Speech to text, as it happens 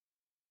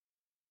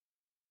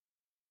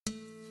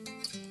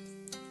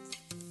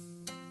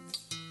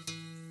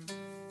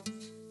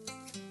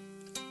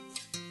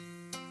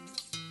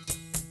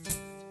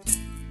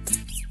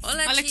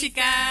Hola, Hola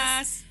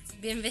chicas.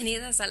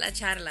 Bienvenidas a la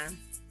charla.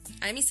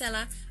 I'm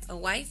Isela, a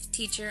wife,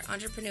 teacher,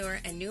 entrepreneur,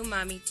 and new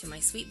mommy to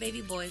my sweet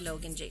baby boy,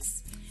 Logan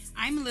Jace.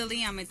 I'm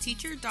Lily. I'm a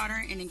teacher,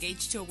 daughter, and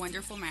engaged to a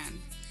wonderful man.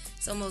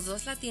 Somos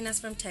dos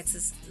Latinas from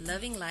Texas,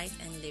 loving life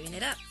and living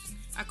it up.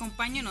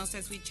 Acompáñanos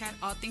as we chat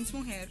all things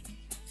mujer.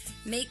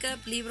 Makeup,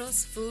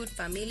 libros, food,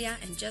 familia,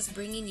 and just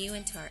bringing you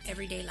into our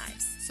everyday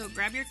lives. So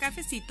grab your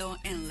cafecito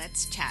and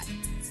let's chat.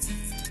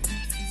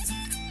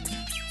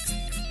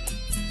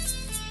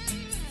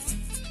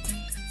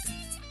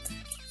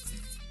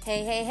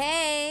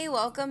 Hey,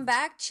 welcome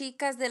back,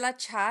 chicas de la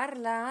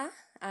charla.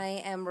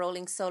 I am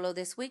rolling solo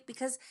this week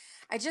because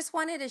I just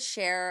wanted to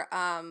share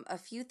a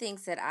few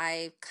things that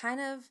I've kind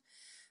of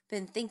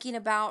been thinking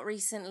about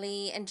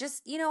recently, and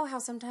just, you know, how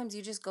sometimes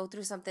you just go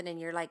through something and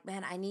you're like,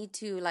 man, I need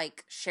to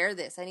share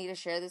this. I need to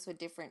share this with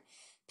different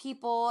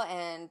people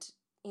and,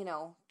 you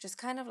know, just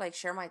kind of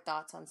share my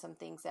thoughts on some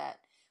things that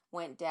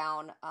went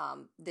down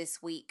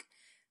this week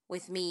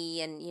with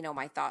me and, you know,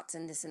 my thoughts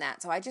and this and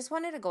that. So I just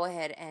wanted to go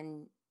ahead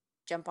and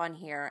jump on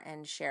here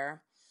and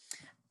share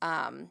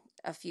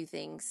a few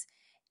things.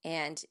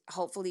 And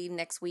hopefully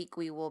next week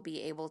we will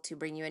be able to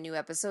bring you a new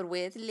episode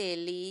with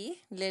Lily.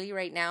 Lily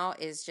right now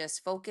is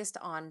just focused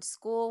on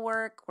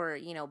schoolwork. We're,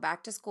 you know,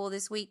 back to school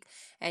this week.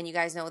 And you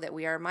guys know that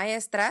we are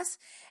maestras.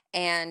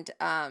 And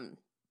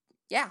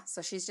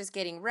so she's just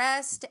getting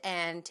rest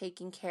and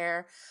taking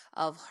care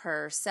of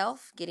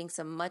herself, getting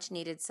some much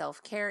needed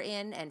self-care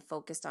in and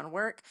focused on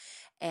work.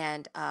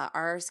 And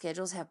our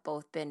schedules have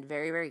both been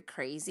very, very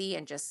crazy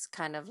and just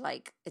kind of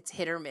it's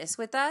hit or miss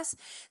with us.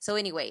 So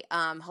anyway,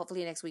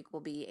 hopefully next week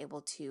we'll be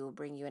able to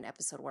bring you an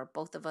episode where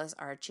both of us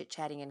are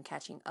chit-chatting and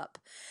catching up.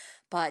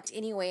 But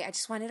anyway, I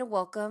just wanted to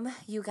welcome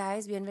you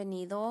guys.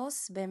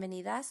 Bienvenidos,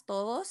 bienvenidas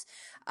todos.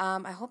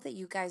 I hope that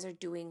you guys are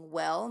doing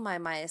well. My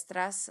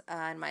maestras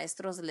and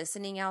maestros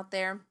listening out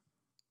there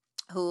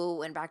who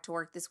went back to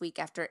work this week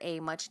after a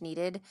much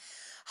needed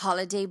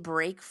holiday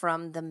break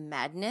from the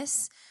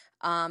madness.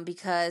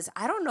 Because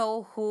I don't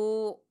know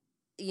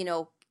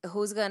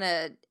who's going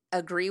to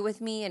agree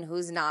with me and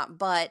who's not,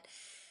 but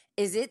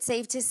is it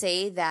safe to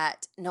say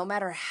that no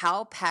matter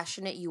how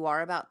passionate you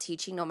are about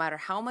teaching, no matter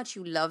how much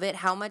you love it,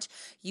 how much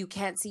you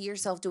can't see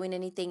yourself doing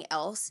anything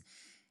else,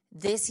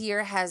 this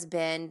year has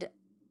been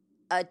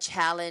a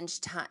challenge.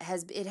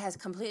 It has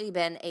completely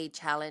been a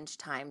challenge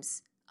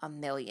times a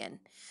million.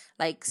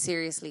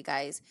 Seriously,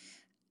 guys.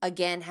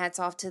 Again, hats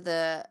off to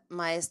the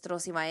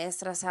maestros y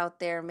maestras out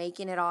there,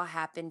 making it all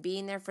happen,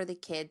 being there for the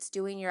kids,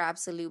 doing your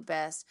absolute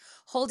best,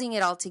 holding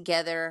it all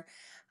together,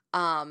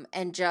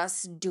 and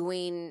just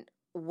doing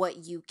what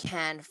you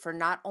can for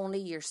not only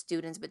your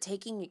students, but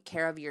taking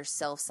care of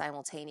yourself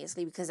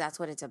simultaneously, because that's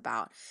what it's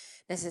about.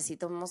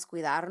 Necesitamos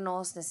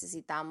cuidarnos,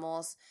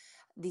 necesitamos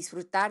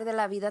disfrutar de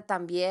la vida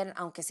también,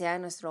 aunque sea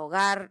en nuestro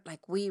hogar.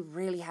 We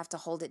really have to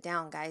hold it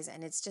down, guys,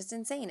 and it's just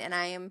insane. And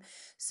I am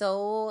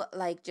so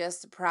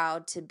just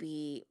proud to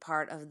be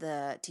part of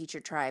the teacher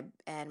tribe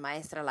and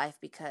maestra life,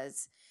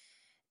 because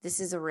this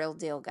is a real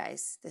deal,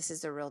 guys. This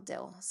is a real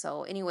deal.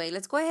 So anyway,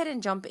 let's go ahead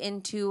and jump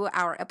into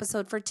our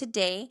episode for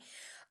today.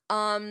 With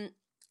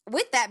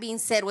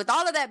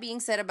all of that being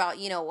said about,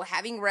 you know,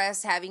 having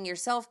rest, having your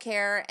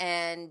self-care,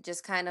 and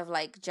just kind of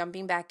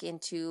jumping back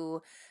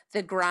into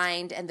the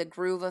grind and the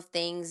groove of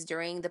things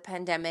during the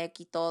pandemic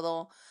y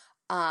todo,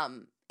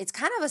 it's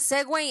kind of a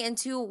segue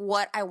into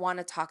what I want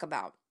to talk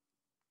about.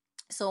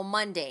 So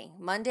Monday,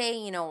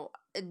 you know,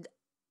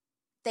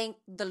 thank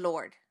the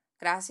Lord.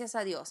 Gracias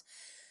a Dios.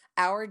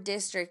 Our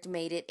district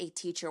made it a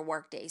teacher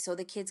work day. So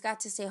the kids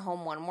got to stay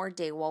home one more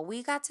day while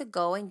we got to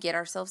go and get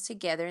ourselves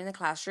together in the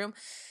classroom.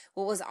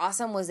 What was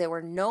awesome was there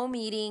were no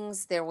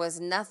meetings. There was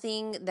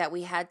nothing that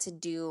we had to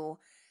do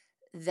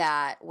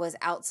that was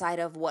outside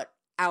of what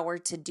our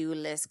to-do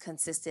list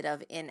consisted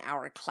of in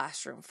our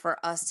classroom for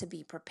us to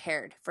be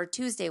prepared for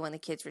Tuesday when the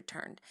kids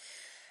returned.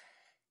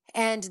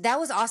 And that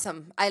was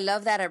awesome. I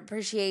love that. I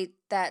appreciate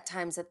that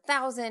times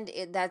 1,000.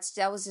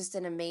 That was just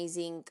an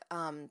amazing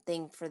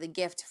thing for the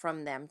gift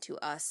from them to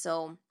us.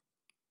 So,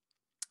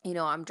 you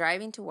know, I'm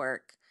driving to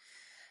work.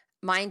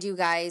 Mind you,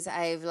 guys,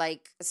 I've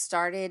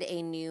started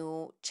a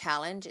new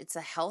challenge. It's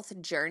a health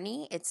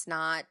journey. It's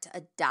not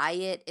a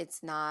diet.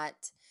 It's not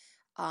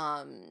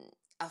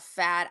a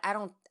fad.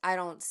 I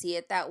don't see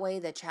it that way.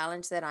 The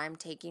challenge that I'm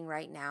taking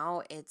right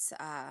now, it's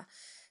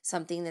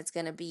something that's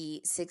going to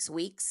be 6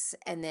 weeks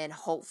and then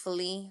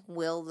hopefully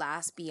will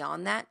last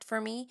beyond that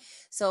for me.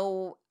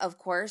 So, of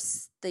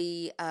course,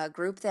 the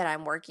group that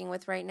I'm working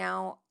with right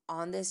now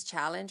on this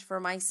challenge for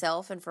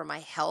myself and for my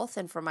health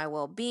and for my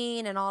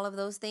well-being and all of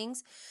those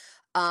things,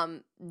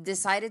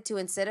 decided to,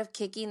 instead of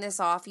kicking this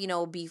off, you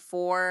know,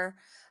 before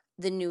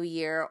the new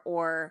year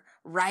or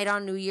right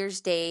on New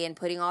Year's Day and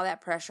putting all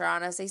that pressure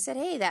on us, they said,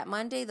 hey, that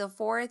Monday the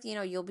 4th, you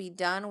know, you'll be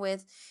done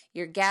with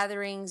your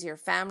gatherings, your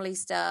family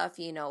stuff,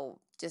 you know,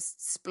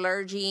 just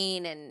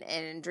splurging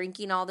and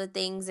drinking all the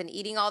things and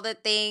eating all the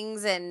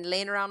things and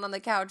laying around on the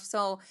couch.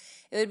 So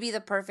it would be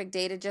the perfect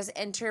day to just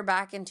enter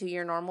back into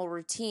your normal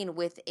routine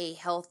with a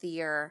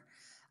healthier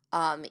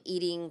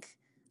eating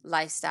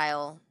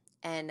lifestyle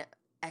and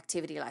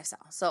activity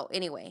lifestyle. So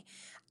anyway,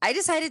 I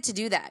decided to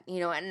do that,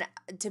 and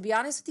to be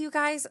honest with you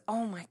guys,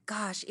 oh my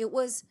gosh, it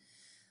was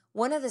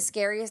one of the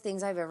scariest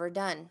things I've ever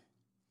done,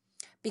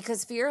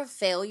 because fear of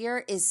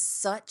failure is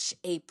such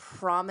a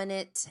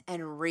prominent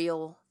and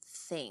real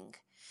thing.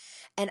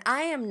 And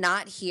I am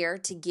not here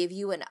to give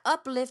you an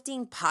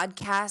uplifting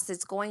podcast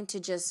that's going to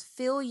just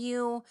fill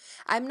you.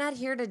 I'm not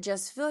here to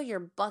just fill your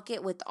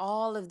bucket with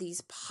all of these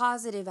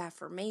positive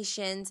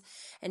affirmations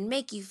and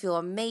make you feel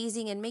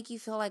amazing and make you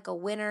feel like a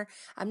winner.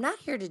 I'm not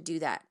here to do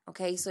that.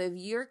 Okay. So if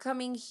you're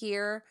coming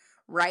here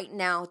right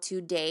now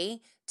today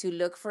to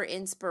look for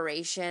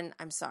inspiration,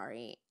 I'm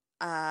sorry.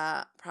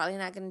 Probably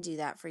not going to do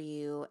that for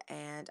you.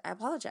 And I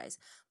apologize.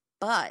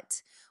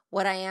 But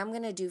what I am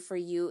going to do for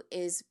you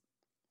is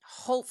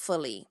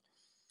hopefully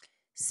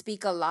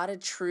speak a lot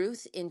of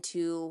truth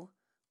into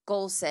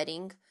goal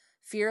setting,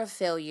 fear of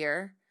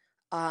failure,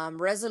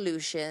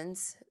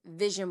 resolutions,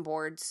 vision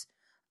boards,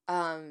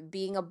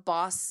 being a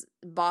boss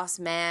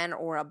man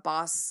or a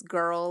boss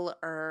girl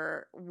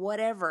or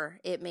whatever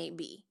it may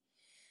be.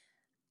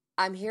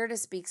 I'm here to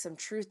speak some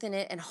truth in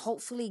it and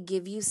hopefully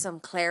give you some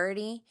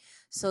clarity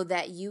so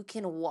that you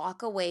can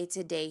walk away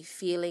today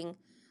feeling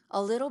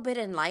a little bit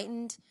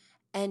enlightened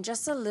and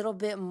just a little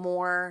bit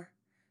more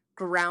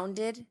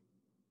grounded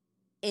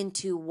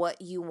into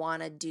what you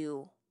want to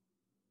do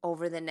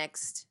over the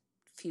next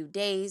few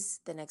days,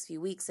 the next few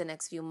weeks, the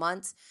next few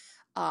months,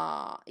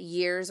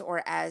 years,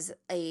 or as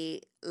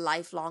a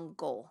lifelong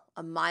goal,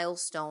 a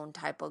milestone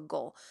type of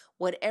goal.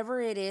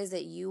 Whatever it is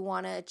that you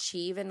want to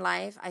achieve in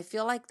life, I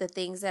feel like the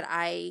things that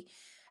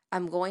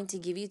I'm going to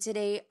give you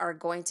today are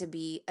going to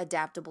be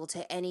adaptable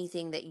to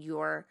anything that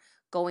you're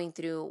going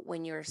through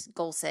when you're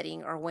goal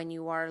setting or when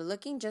you are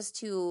looking just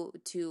to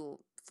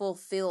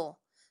fulfill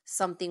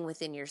something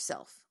within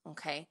yourself.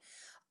 Okay.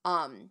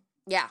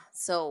 Yeah.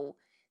 So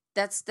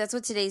that's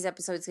what today's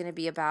episode is going to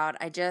be about.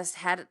 I just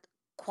had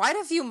quite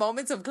a few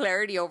moments of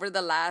clarity over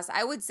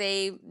I would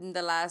say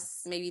the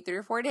last maybe 3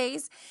 or 4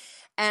 days.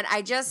 And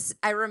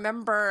I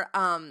remember,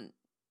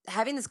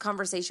 having this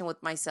conversation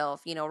with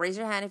myself. Raise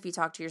your hand if you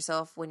talk to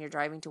yourself when you're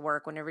driving to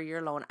work, whenever you're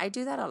alone. I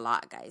do that a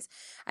lot, guys.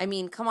 I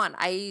mean, come on.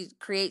 I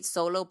create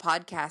solo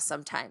podcasts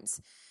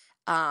sometimes.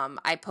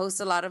 I post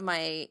a lot of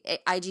my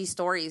IG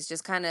stories,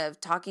 just kind of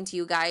talking to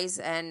you guys,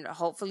 and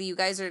hopefully you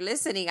guys are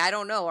listening. I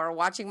don't know, or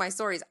watching my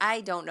stories.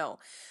 I don't know.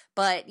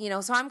 But,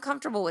 so I'm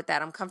comfortable with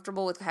that. I'm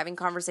comfortable with having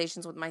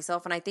conversations with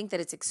myself. And I think that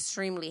it's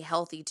extremely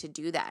healthy to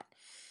do that,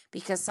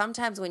 because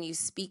sometimes when you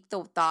speak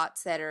the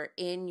thoughts that are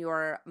in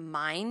your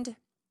mind,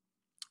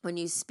 when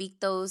you speak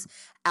those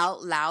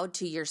out loud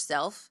to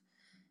yourself,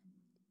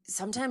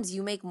 sometimes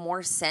you make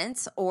more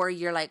sense, or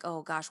you're like,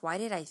 oh gosh, why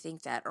did I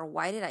think that? Or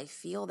why did I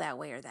feel that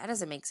way? Or that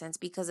doesn't make sense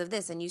because of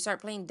this. And you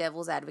start playing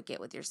devil's advocate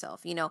with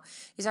yourself. You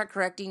start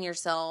correcting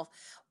yourself,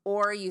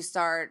 or you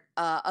start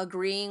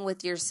agreeing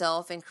with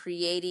yourself and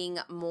creating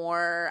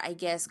more, I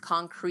guess,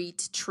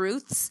 concrete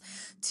truths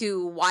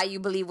to why you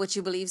believe what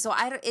you believe. So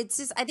I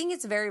think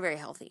it's very, very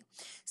healthy.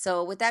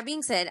 So with that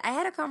being said, I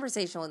had a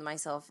conversation with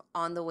myself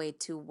on the way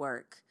to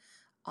work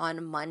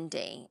on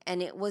Monday,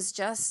 and it was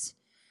just,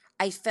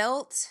 I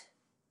felt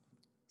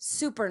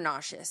super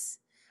nauseous.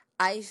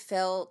 I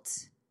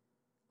felt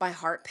my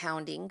heart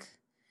pounding.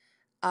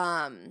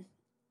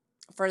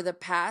 For the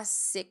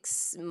past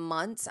 6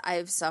 months,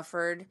 I've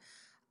suffered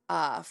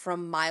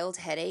from mild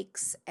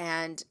headaches,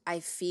 and I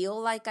feel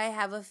like I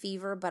have a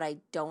fever, but I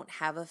don't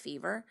have a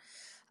fever.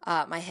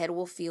 My head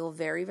will feel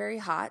very, very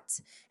hot,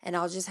 and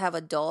I'll just have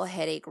a dull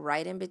headache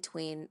right in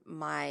between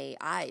my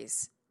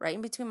eyes, right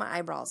in between my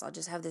eyebrows. I'll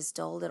just have this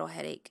dull little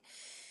headache.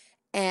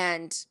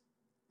 And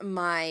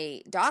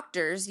my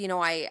doctors,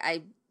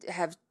 I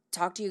have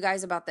talked to you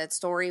guys about that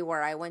story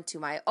where I went to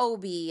my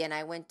OB, and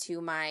I went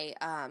to my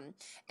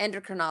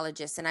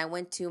endocrinologist, and I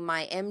went to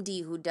my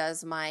MD who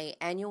does my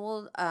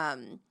annual,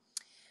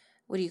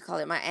 what do you call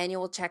it? My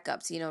annual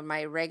checkups,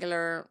 my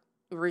regular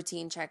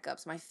routine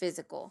checkups, my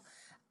physical.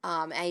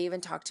 I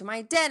even talked to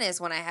my dentist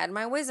when I had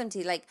my wisdom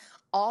teeth. Like,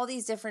 all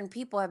these different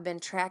people have been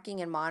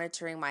tracking and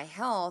monitoring my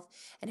health,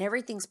 and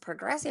everything's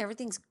progressing.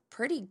 Everything's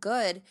pretty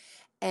good.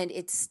 And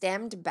it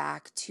stemmed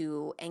back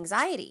to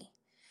anxiety.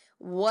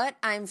 What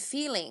I'm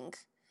feeling,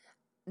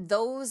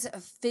 those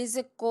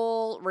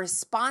physical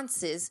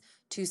responses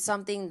to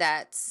something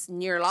that's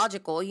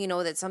neurological,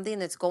 that's something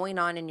that's going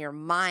on in your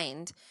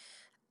mind,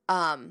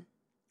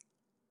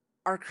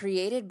 are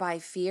created by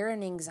fear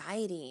and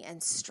anxiety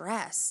and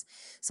stress.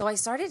 So I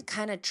started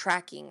kind of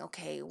tracking,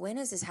 okay, when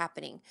is this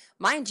happening?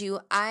 Mind you,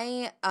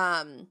 I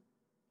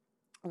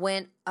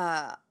went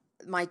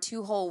my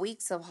 2 whole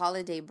weeks of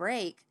holiday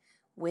break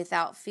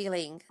without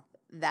feeling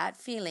that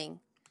feeling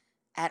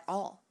at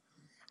all.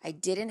 I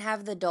didn't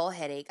have the dull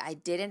headache. I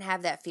didn't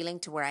have that feeling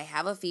to where I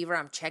have a fever.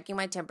 I'm checking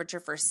my temperature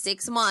for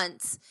 6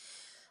 months.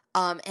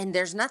 And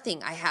there's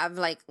nothing. I have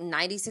like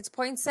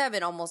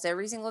 96.7 almost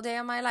every single day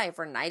of my life,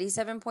 or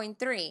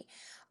 97.3.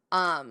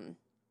 And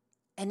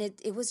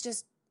it was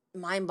just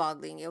mind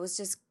boggling. It was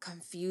just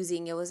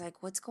confusing. It was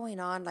like, what's going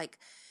on? Like,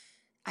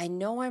 I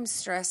know I'm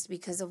stressed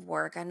because of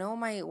work. I know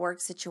my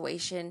work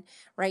situation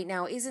right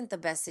now isn't the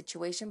best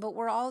situation, but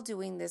we're all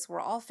doing this. We're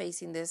all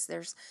facing this.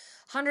 There's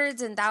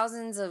hundreds and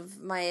thousands of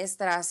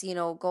maestras,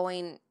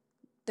 going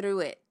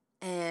through it.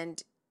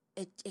 And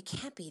it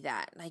can't be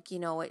that. Like,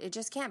 it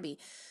just can't be.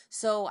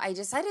 So I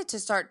decided to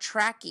start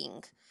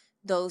tracking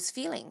those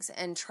feelings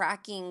and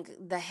tracking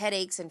the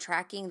headaches and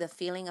tracking the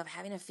feeling of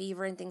having a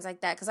fever and things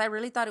like that. Because I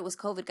really thought it was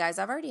COVID, guys.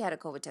 I've already had a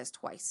COVID test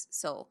twice.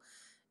 So,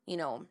 you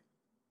know,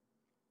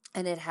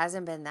 and it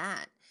hasn't been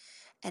that.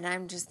 And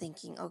I'm just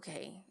thinking,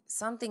 okay,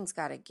 something's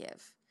got to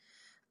give.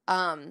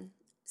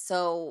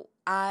 So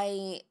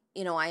I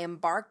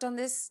embarked on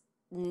this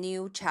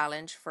new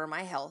challenge for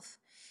my health.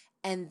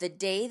 And the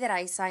day that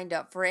I signed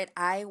up for it,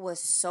 I was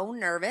so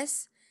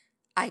nervous.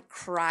 I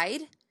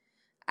cried.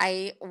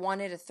 I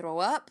wanted to throw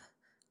up.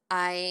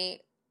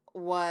 I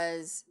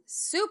was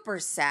super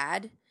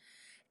sad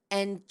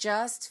and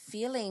just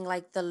feeling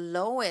like the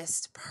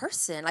lowest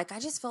person. Like I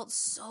just felt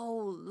so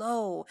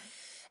low.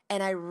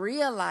 And I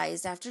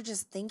realized after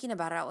just thinking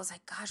about it, I was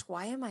like, gosh,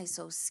 why am I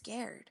so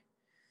scared?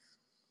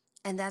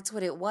 And that's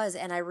what it was.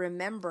 And I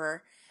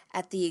remember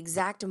at the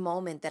exact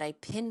moment that I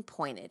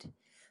pinpointed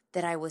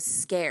that I was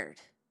scared,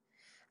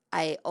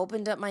 I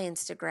opened up my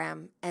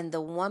Instagram and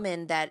the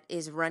woman that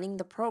is running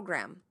the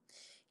program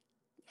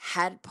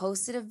had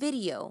posted a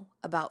video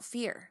about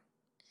fear.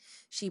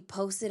 She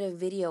posted a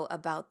video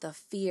about the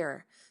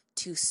fear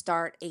to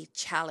start a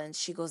challenge.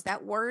 She goes,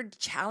 that word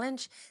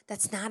challenge,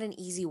 that's not an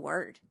easy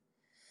word.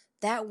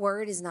 That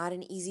word is not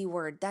an easy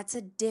word. That's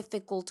a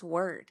difficult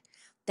word.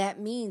 That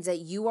means that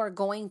you are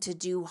going to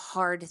do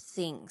hard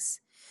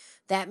things.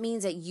 That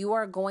means that you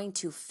are going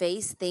to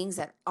face things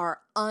that are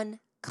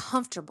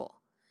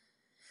uncomfortable.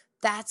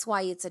 That's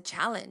why it's a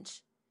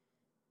challenge.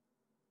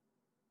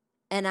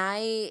 And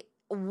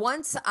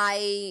once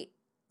I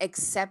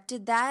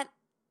accepted that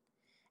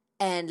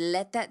and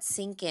let that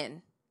sink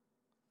in,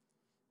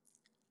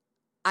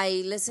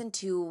 I listened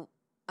to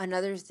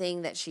another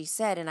thing that she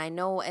said, and I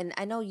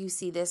know you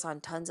see this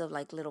on tons of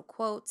like little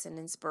quotes and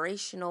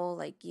inspirational,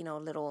 like,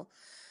 little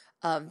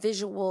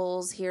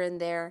visuals here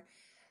and there.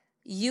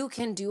 You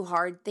can do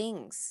hard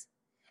things.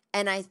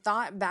 And I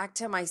thought back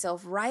to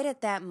myself right at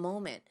that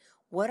moment,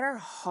 what are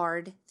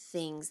hard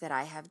things that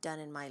I have done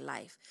in my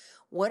life?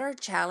 What are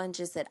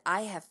challenges that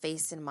I have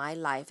faced in my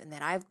life and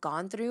that I've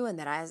gone through and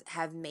that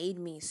have made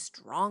me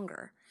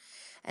stronger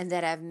and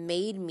that have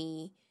made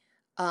me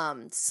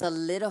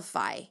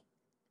solidify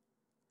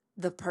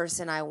the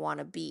person I want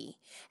to be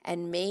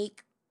and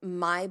make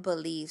my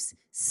beliefs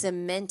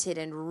cemented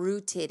and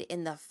rooted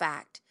in the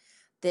fact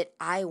that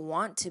I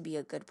want to be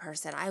a good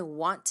person. I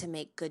want to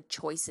make good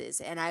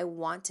choices and I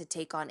want to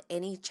take on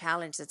any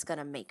challenge that's going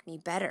to make me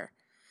better.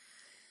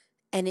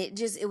 And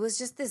it was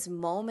just this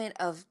moment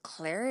of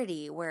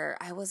clarity where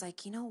I was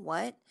like, you know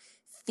what?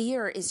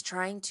 Fear is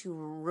trying to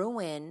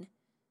ruin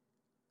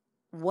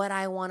what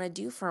I want to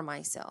do for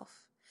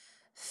myself.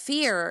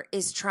 Fear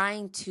is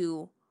trying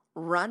to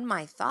run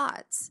my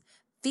thoughts.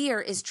 Fear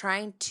is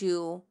trying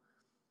to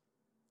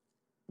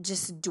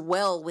just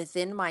dwell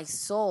within my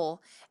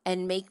soul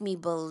and make me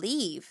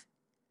believe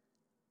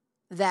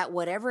that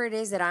whatever it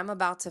is that I'm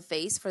about to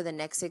face for the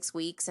next 6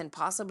 weeks and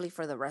possibly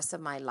for the rest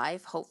of my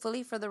life,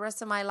 hopefully for the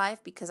rest of my life,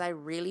 because I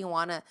really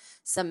want to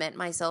cement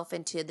myself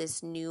into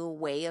this new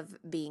way of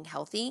being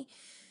healthy.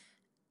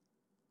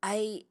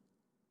 I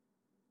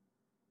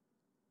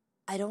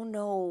don't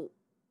know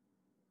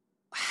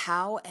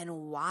how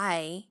and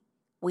why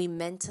we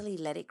mentally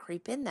let it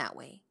creep in that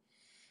way.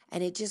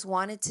 And it just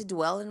wanted to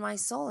dwell in my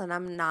soul, and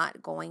I'm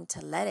not going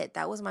to let it.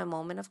 That was my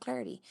moment of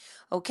clarity.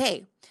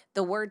 Okay,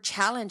 the word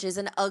challenge is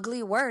an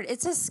ugly word.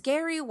 It's a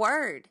scary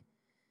word.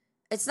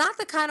 It's not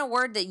the kind of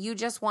word that you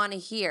just want to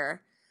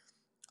hear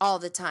all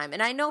the time.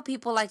 And I know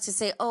people like to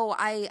say, oh,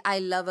 I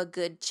love a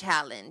good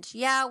challenge.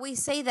 Yeah, we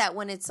say that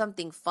when it's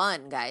something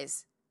fun,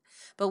 guys.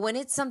 But when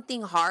it's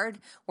something hard,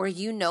 where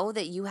you know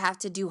that you have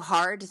to do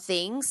hard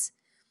things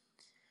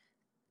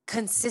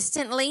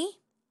consistently,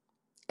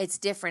 it's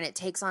different. It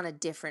takes on a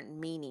different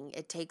meaning.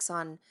 It takes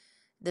on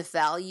the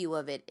value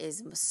of it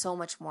is so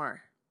much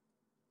more.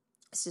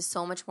 It's just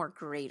so much more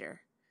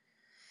greater.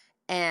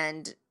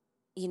 And,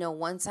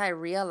 once I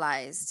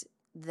realized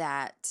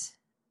that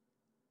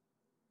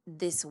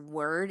this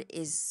word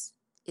is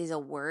a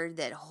word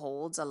that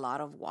holds a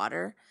lot of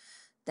water,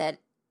 that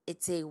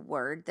it's a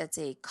word that's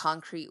a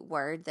concrete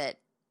word that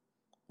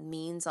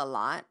means a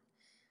lot,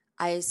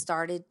 I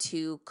started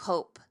to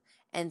cope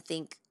and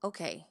think,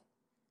 okay,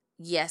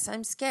 yes,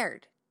 I'm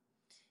scared.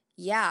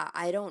 Yeah,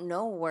 I don't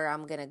know where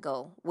I'm going to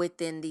go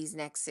within these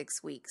next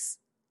 6 weeks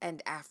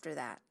and after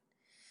that.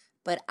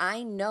 But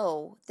I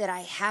know that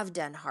I have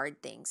done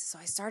hard things. So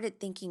I started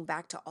thinking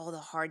back to all the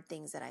hard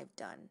things that I've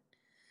done.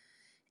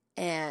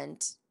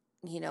 And,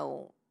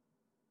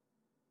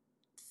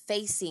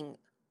 facing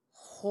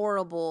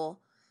horrible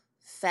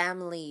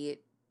family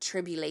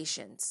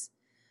tribulations,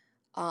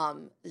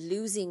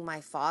 losing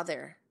my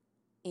father,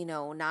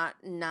 not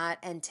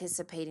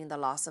anticipating the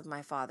loss of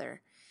my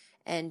father,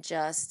 and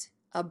just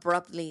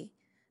abruptly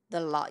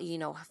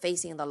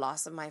facing the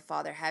loss of my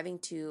father, having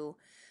to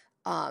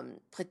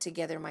put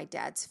together my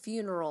dad's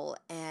funeral,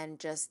 and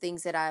just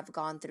things that I've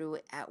gone through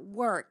at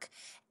work,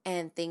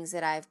 and things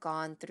that I've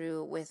gone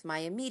through with my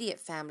immediate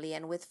family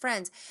and with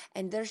friends.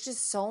 And there's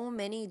just so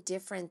many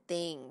different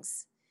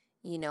things,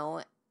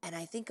 and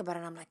I think about it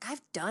and I'm like,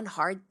 I've done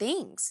hard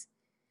things.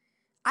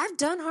 I've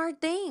done hard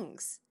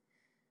things.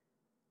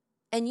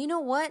 And you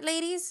know what,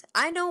 ladies?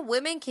 I know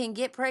women can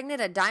get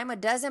pregnant a dime a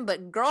dozen,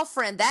 but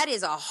girlfriend, that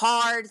is a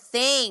hard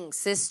thing,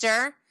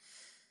 sister.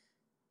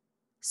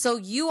 So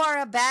you are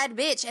a bad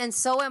bitch, and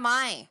so am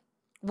I.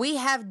 We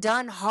have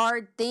done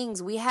hard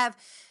things. We have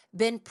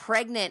been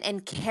pregnant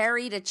and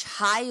carried a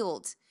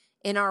child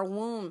in our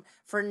womb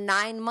for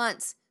 9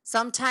 months,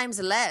 sometimes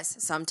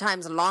less,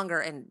 sometimes longer.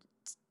 And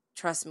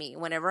trust me,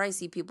 whenever I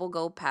see people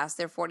go past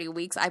their 40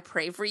 weeks, I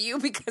pray for you,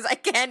 because I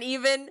can't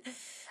even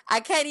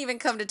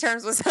come to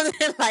terms with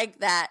something like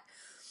that.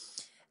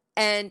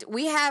 And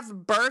we have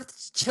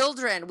birthed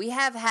children. We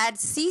have had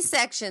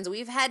C-sections.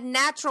 We've had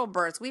natural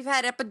births. We've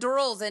had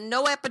epidurals and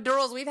no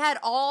epidurals. We've had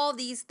all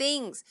these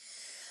things.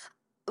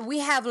 We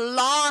have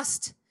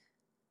lost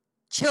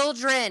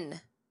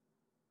children.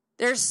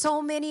 There's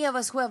so many of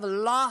us who have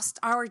lost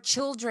our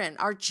children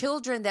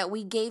that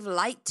we gave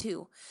light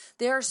to.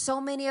 There are so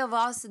many of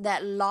us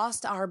that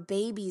lost our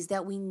babies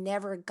that we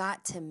never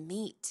got to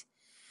meet.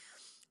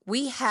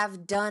 We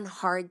have done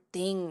hard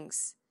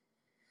things.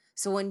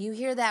 So when you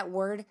hear that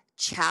word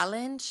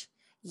challenge,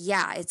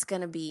 yeah, it's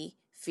going to be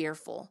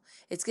fearful.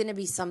 It's going to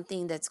be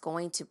something that's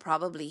going to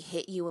probably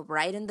hit you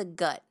right in the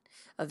gut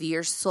of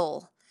your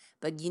soul.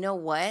 But you know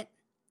what?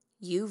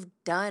 You've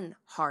done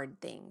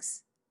hard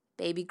things.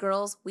 Baby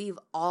girls, we've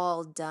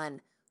all done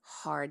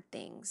hard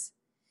things.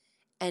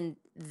 And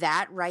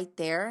that right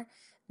there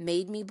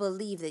made me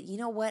believe that, you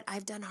know what?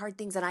 I've done hard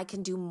things and I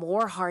can do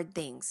more hard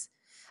things.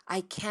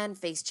 I can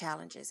face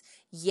challenges.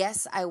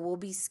 Yes, I will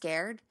be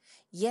scared.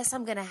 Yes,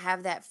 I'm going to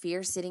have that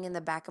fear sitting in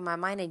the back of my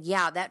mind. And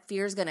yeah, that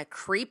fear is going to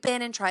creep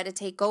in and try to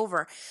take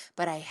over.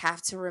 But I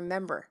have to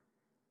remember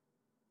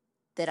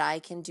that I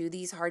can do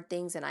these hard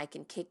things and I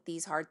can kick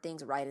these hard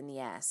things right in the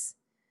ass.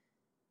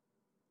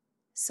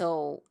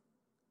 So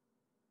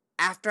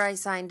after I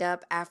signed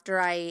up, after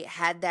I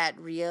had that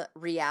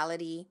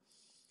reality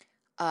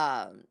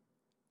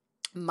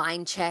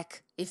mind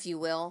check, if you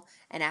will,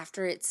 and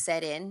after it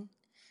set in,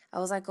 I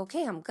was like,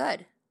 okay, I'm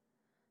good.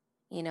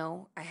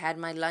 I had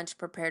my lunch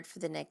prepared for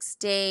the next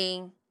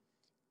day,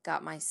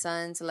 got my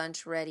son's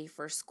lunch ready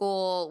for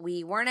school.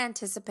 We weren't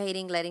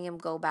anticipating letting him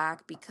go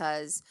back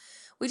because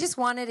we just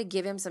wanted to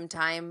give him some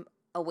time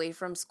away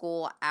from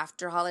school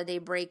after holiday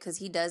break, because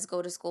he does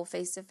go to school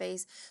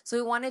face-to-face. So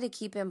we wanted to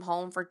keep him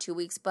home for 2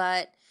 weeks,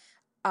 but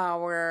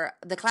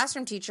the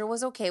classroom teacher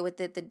was okay with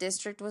it. The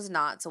district was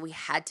not, so we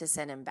had to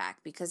send him back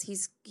because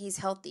he's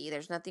healthy.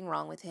 There's nothing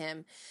wrong with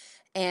him.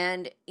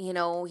 And,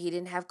 he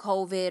didn't have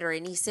COVID or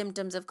any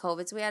symptoms of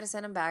COVID, so we had to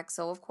send him back.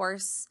 So, of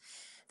course,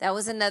 that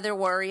was another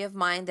worry of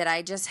mine that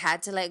I just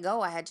had to let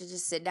go. I had to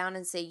just sit down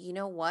and say, you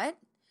know what?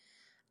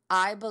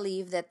 I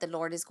believe that the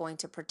Lord is going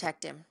to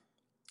protect him.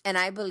 And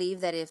I believe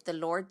that if the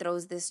Lord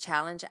throws this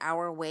challenge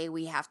our way,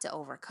 we have to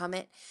overcome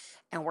it.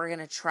 And we're going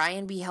to try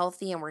and be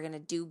healthy, and we're going to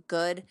do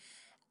good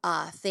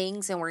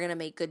things, and we're going to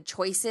make good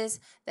choices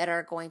that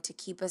are going to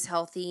keep us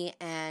healthy.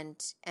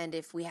 And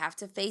if we have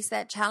to face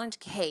that challenge,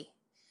 hey,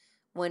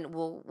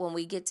 when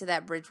we get to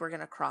that bridge, we're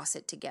going to cross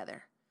it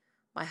together.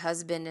 My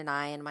husband and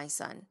I and my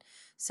son.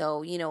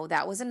 So,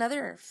 that was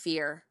another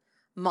fear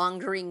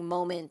mongering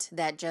moment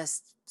that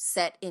just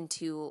set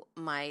into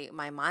my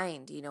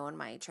mind, and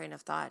my train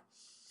of thought.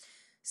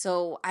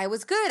 So I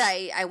was good.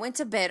 I went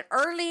to bed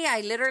early.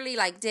 I literally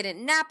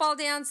didn't nap all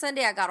day on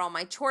Sunday. I got all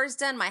my chores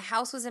done. My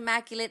house was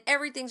immaculate.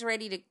 Everything's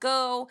ready to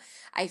go.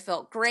 I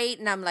felt great.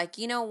 And I'm like,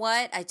 you know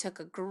what? I took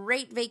a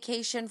great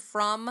vacation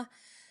from,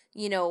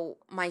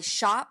 my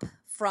shop,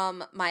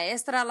 from my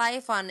Extra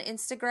Life on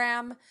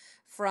Instagram,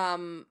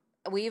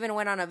 we even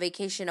went on a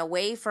vacation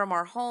away from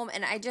our home.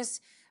 And I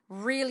just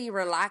really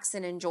relaxed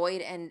and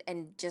enjoyed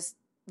and just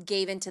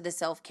gave into the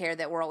self-care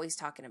that we're always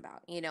talking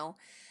about,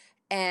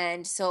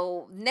 And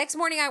so next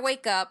morning I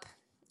wake up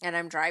and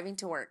I'm driving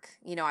to work.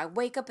 I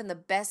wake up in the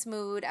best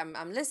mood.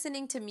 I'm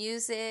listening to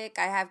music.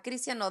 I have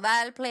Cristian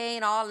Nodal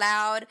playing all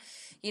loud.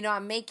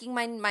 I'm making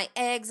my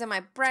eggs and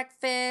my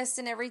breakfast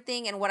and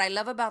everything. And what I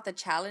love about the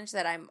challenge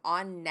that I'm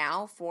on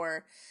now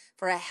for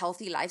a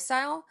healthy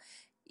lifestyle,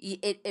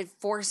 it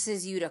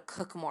forces you to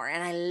cook more.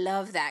 And I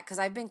love that because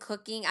I've been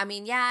cooking. I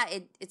mean, yeah,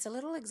 it's a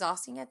little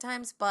exhausting at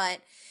times,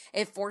 but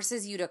it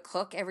forces you to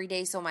cook every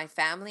day. So my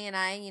family and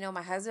I,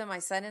 my husband, my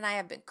son and I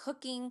have been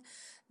cooking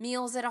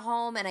meals at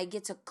home, and I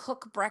get to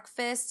cook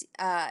breakfast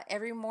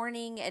every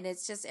morning, and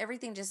it's just,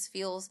 everything just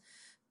feels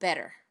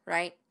better,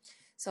 right?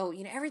 So,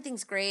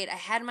 everything's great. I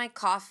had my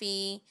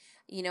coffee.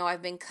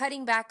 I've been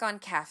cutting back on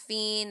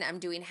caffeine. I'm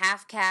doing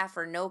half caf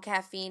or no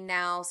caffeine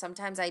now.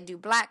 Sometimes I do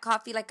black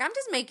coffee. I'm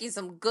just making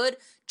some good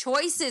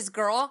choices,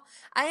 girl.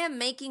 I am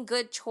making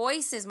good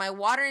choices. My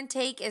water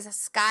intake is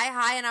sky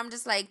high, and I'm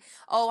just like,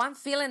 oh, I'm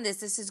feeling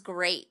this. This is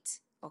great.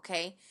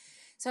 Okay.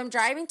 So I'm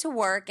driving to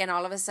work, and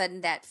all of a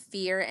sudden that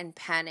fear and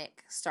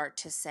panic start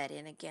to set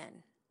in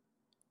again.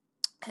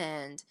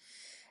 And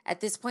at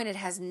this point, it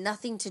has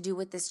nothing to do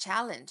with this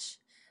challenge,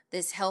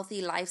 this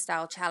healthy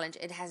lifestyle challenge.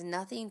 It has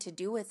nothing to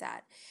do with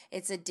that.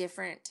 It's a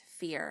different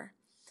fear,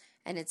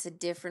 and it's a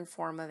different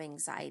form of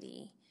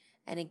anxiety.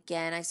 And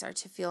again, I start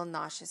to feel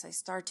nauseous. I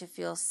start to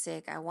feel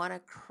sick. I want to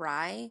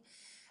cry.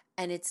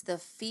 And it's the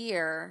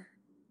fear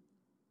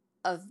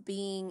of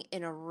being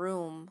in a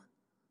room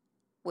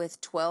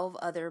with 12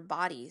 other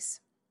bodies,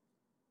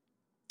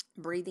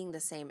 breathing the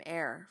same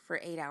air for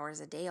 8 hours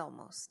a day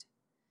almost.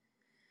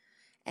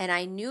 And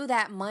I knew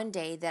that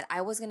Monday that I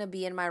was going to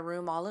be in my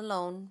room all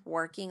alone,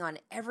 working on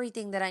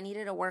everything that I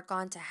needed to work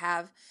on to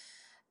have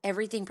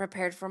everything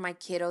prepared for my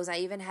kiddos. I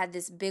even had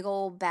this big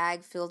old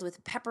bag filled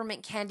with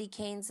peppermint candy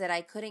canes that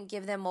I couldn't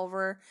give them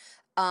over,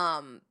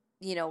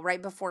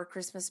 right before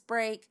Christmas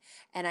break.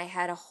 And I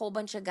had a whole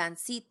bunch of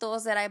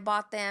gancitos that I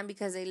bought them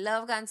because they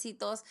love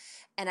gancitos.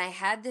 And I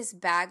had this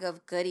bag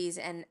of goodies,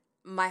 and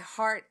my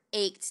heart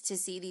ached to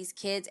see these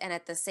kids. And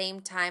at the same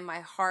time, my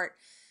heart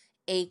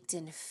ached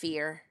in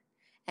fear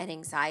and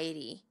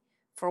anxiety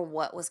for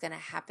what was going to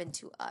happen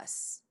to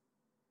us,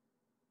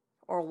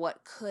 or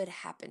what could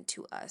happen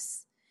to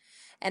us.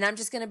 And I'm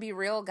just going to be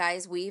real,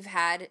 guys. We've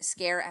had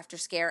scare after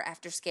scare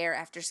after scare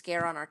after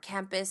scare on our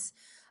campus.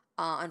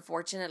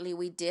 Unfortunately,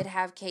 we did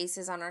have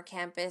cases on our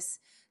campus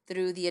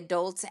through the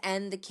adults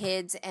and the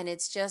kids, and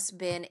it's just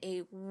been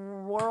a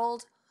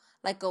whirlwind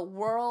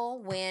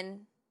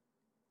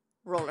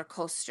roller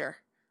coaster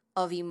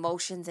of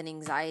emotions and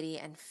anxiety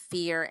and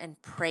fear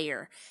and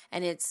prayer.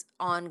 And it's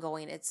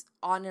ongoing. It's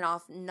on and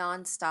off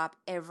nonstop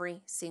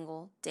every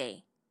single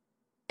day.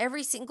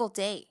 Every single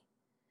day.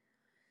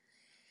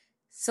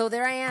 So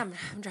there I am.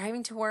 I'm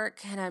driving to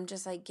work, and I'm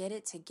just like, get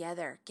it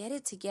together. Get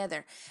it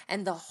together.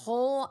 And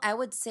I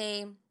would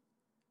say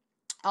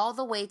all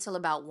the way till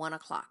about 1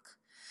 o'clock,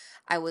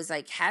 I was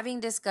like having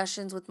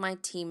discussions with my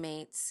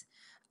teammates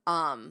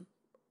who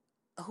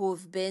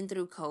have been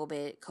through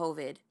COVID.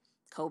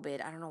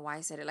 I don't know why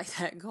I said it like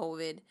that,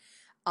 COVID,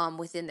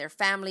 within their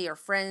family or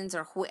friends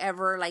or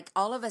whoever. Like,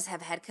 all of us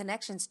have had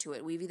connections to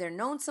it. We've either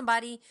known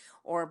somebody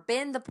or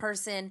been the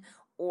person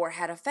or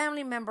had a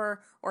family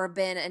member or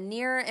been a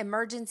near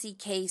emergency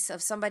case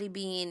of somebody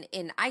being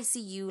in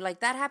ICU. Like,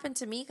 that happened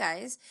to me,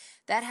 guys.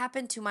 That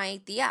happened to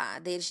my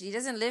tia. She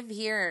doesn't live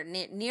here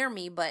near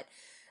me, but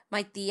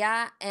my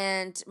tia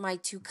and my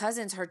two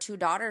cousins, her two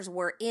daughters,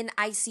 were in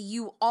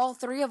ICU, all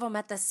three of them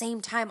at the same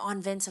time, on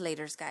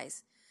ventilators,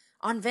 guys.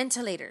 On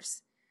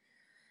ventilators.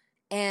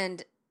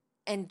 And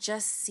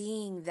just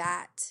seeing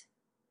that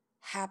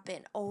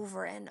happen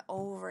over and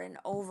over and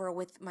over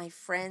with my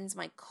friends,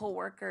 my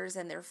coworkers,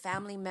 and their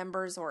family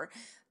members or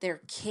their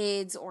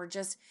kids, or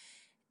just,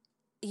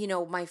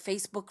 my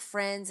Facebook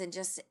friends, and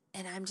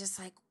I'm just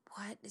like,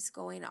 what is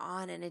going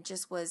on? And it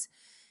just was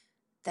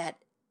that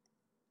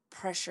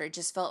pressure. It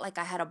just felt like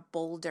I had a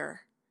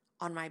boulder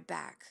on my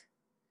back,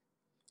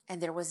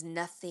 and there was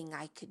nothing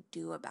I could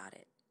do about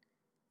it.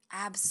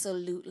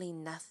 Absolutely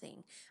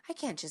nothing. I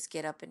can't just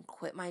get up and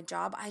quit my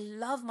job. I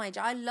love my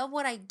job. I love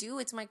what I do.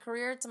 It's my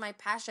career. It's my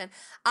passion.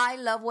 I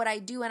love what I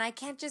do, and I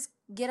can't just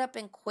get up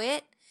and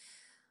quit.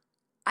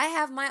 I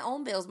have my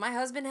own bills. My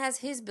husband has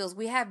his bills.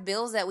 We have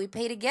bills that we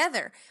pay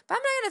together. But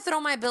I'm not going to throw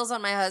my bills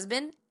on my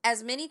husband.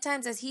 As many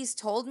times as he's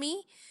told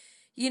me,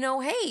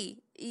 hey,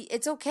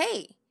 it's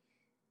okay.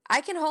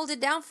 I can hold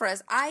it down for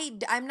us.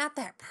 I'm not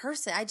that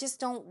person. I just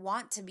don't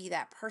want to be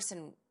that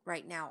person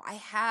right now. I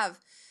have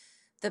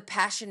the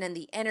passion and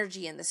the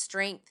energy and the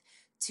strength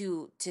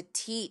to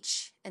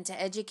teach and to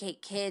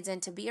educate kids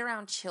and to be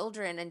around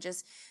children and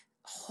just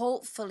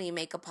hopefully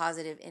make a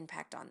positive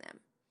impact on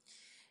them.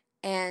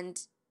 And,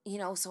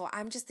 so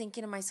I'm just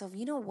thinking to myself,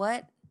 you know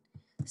what?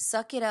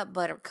 Suck it up,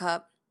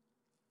 Buttercup,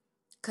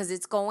 because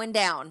it's going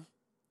down.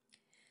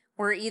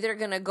 We're either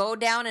going to go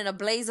down in a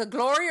blaze of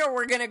glory, or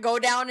we're going to go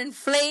down in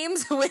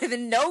flames with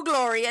no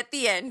glory at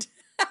the end.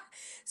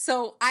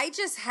 So I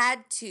just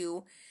had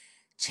to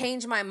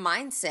change my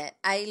mindset.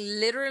 I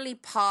literally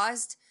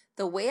paused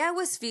the way I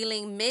was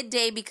feeling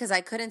midday because I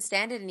couldn't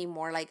stand it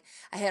anymore. Like,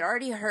 I had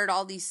already heard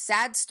all these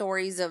sad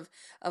stories of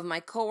my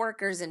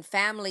coworkers and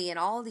family and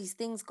all these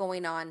things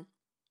going on.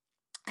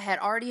 I had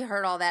already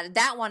heard all that.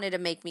 That wanted to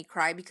make me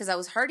cry because I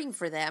was hurting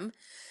for them.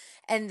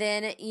 And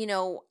then,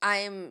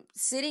 I'm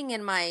sitting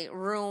in my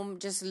room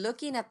just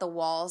looking at the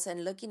walls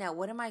and looking at,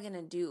 what am I going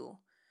to do?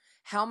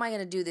 How am I going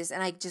to do this?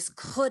 And I just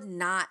could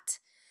not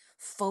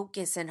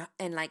focus and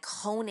like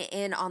hone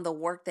in on the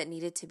work that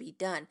needed to be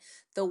done.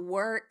 The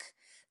work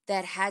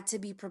that had to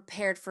be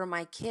prepared for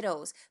my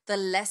kiddos, the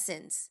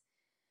lessons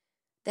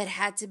that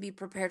had to be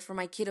prepared for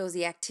my kiddos,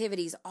 the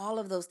activities, all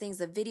of those things,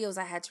 the videos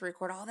I had to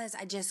record, all this.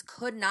 I just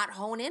could not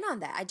hone in on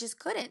that. I just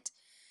couldn't.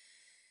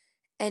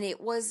 And it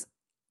was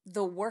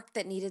the work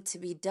that needed to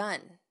be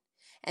done.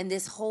 And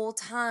this whole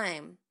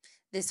time,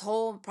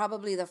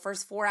 probably the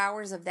first 4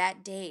 hours of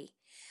that day,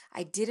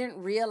 I didn't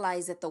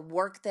realize that the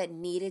work that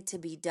needed to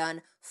be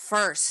done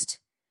first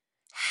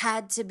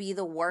had to be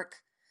the work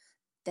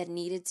that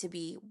needed to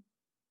be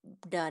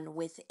done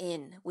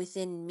within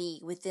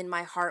me, within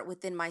my heart,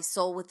 within my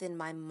soul, within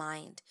my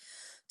mind,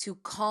 to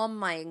calm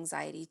my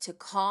anxiety, to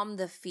calm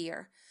the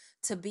fear,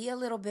 to be a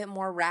little bit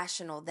more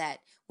rational, that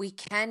we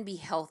can be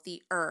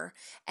healthier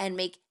and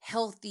make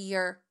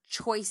healthier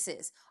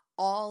choices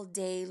all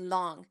day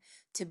long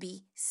to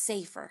be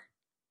safer.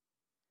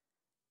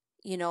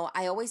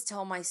 I always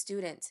tell my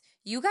students,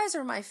 you guys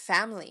are my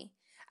family.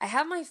 I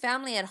have my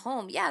family at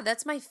home. Yeah,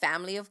 that's my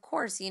family, of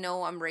course.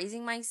 I'm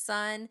raising my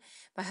son.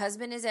 My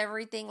husband is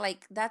everything.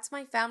 Like, that's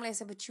my family. I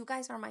said, but you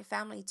guys are my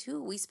family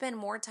too. We spend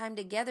more time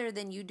together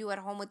than you do at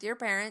home with your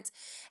parents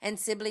and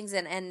siblings,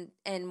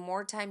 and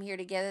more time here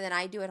together than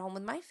I do at home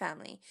with my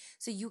family.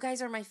 So you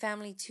guys are my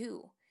family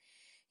too.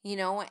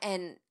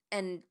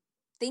 And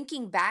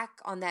thinking back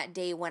on that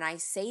day when I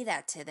say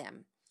that to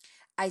them,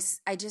 I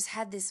just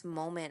had this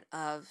moment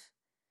of,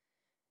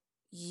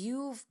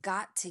 you've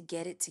got to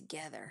get it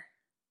together.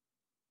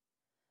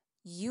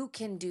 You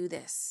can do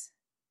this.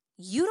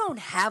 You don't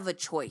have a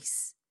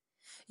choice.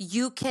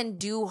 You can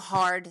do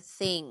hard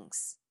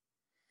things.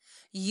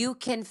 You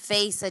can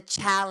face a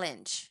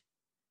challenge.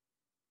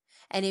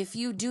 And if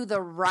you do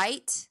the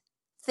right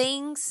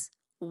things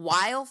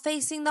while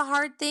facing the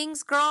hard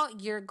things, girl,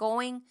 you're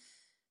going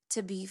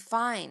to be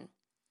fine.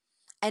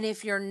 And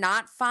if you're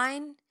not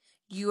fine,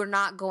 you're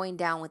not going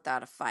down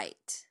without a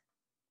fight.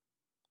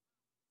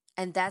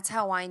 And that's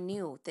how I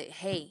knew that,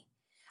 hey,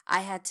 I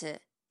had to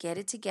get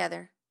it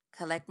together,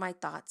 collect my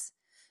thoughts,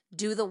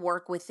 do the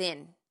work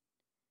within,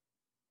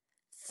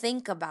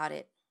 think about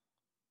it,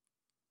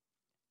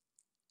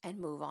 and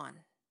move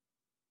on.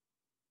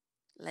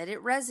 Let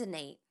it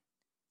resonate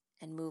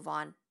and move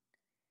on,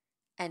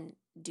 and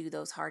do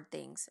those hard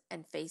things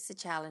and face the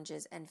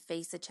challenges and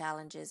face the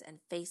challenges and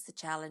face the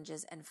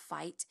challenges and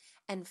fight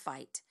and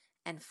fight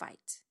and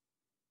fight.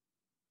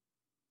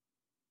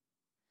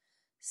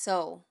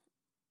 So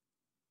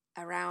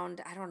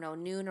around, I don't know,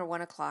 noon or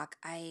 1 o'clock,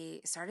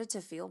 I started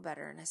to feel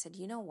better. And I said,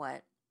 you know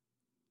what?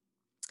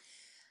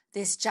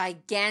 This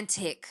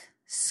gigantic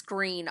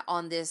screen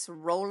on this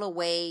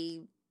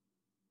rollaway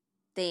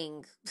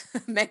thing,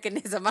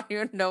 mechanism, I don't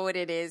even know what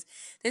it is.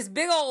 This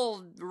big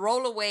old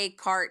rollaway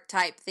cart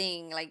type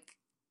thing, like,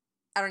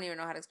 I don't even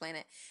know how to explain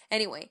it.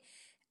 Anyway,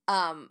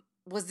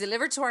 was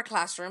delivered to our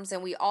classrooms,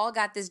 and we all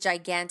got this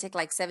gigantic,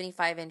 like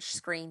 75-inch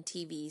screen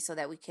TV so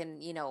that we can,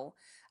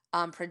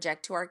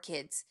 project to our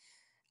kids.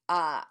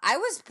 I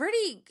was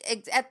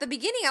at the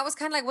beginning, I was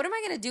kind of like, what am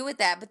I going to do with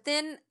that? But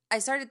then I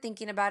started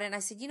thinking about it, and I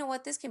said, you know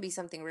what? This can be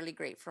something really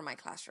great for my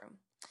classroom.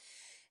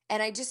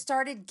 And I just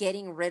started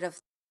getting rid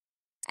of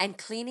and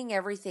cleaning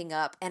everything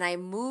up. And I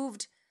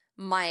moved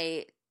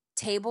my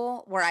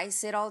table where I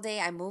sit all day.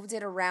 I moved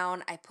it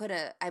around.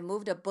 I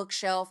moved a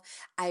bookshelf.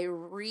 I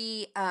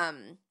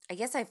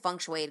guess I feng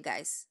shuied,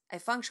 guys. I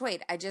feng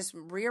shuied. I just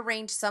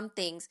rearranged some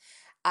things.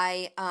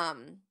 I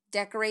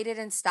decorated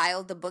and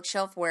styled the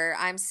bookshelf where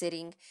I'm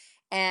sitting,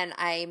 and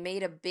I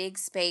made a big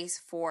space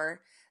for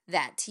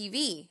that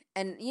TV.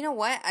 And you know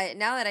what?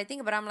 Now that I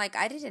think about it, I'm like,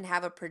 I didn't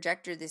have a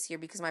projector this year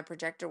because my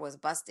projector was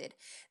busted.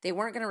 They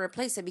weren't going to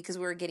replace it because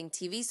we were getting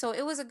TV. So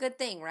it was a good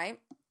thing, right?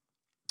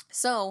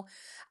 So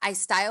I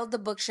styled the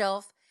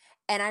bookshelf,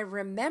 and I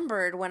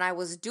remembered when I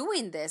was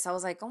doing this, I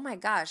was like, oh my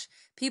gosh,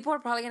 people are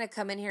probably going to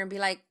come in here and be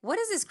like, what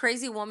is this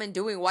crazy woman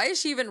doing? Why is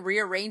she even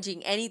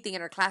rearranging anything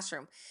in her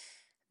classroom?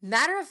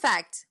 Matter of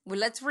fact,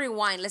 let's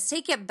rewind. Let's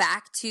take it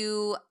back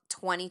to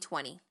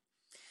 2020,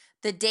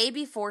 the day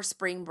before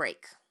spring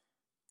break.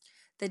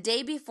 The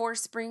day before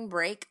spring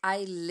break,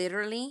 I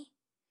literally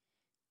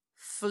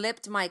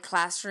flipped my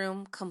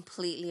classroom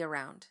completely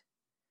around.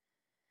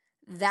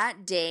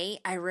 That day,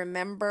 I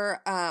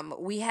remember it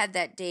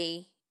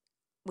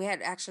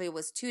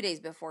was 2 days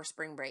before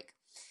spring break.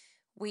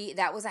 I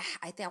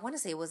want to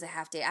say it was a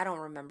half day. I don't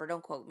remember.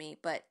 Don't quote me,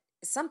 but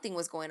something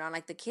was going on.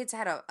 Like, the kids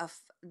had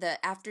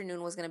the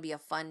afternoon was going to be a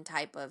fun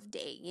type of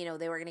day. They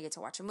were going to get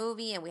to watch a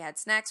movie, and we had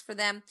snacks for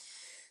them.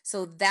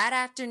 So that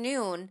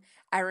afternoon,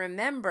 I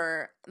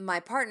remember my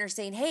partner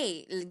saying,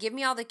 hey, give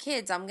me all the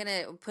kids. I'm going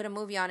to put a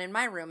movie on in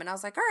my room. And I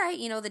was like, all right,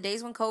 the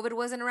days when COVID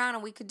wasn't around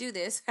and we could do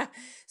this.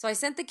 So I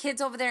sent the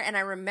kids over there, and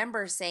I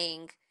remember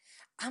saying,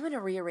 I'm going to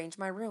rearrange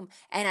my room.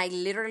 And I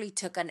literally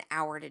took an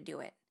hour to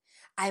do it.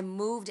 I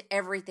moved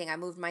everything. I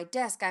moved my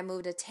desk. I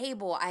moved a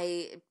table.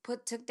 I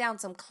took down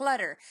some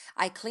clutter.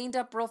 I cleaned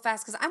up real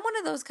fast because I'm one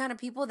of those kind of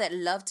people that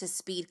love to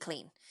speed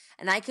clean.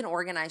 And I can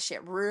organize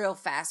shit real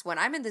fast. When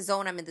I'm in the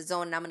zone, and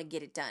I'm going to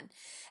get it done.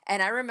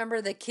 And I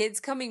remember the kids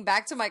coming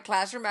back to my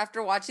classroom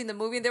after watching the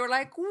movie, and they were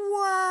like,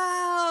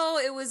 wow.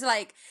 It was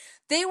like,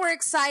 they were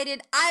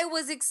excited. I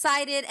was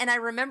excited. And I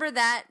remember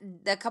that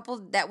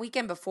that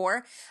weekend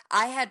before,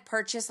 I had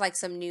purchased like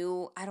some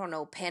new, I don't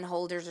know, pen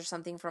holders or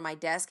something for my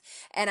desk.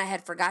 And I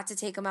had forgot to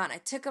take them out. And I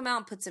took them out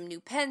and put some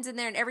new pens in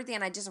there and everything.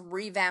 And I just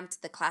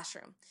revamped the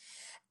classroom.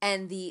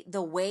 And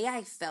the way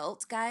I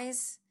felt,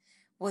 guys,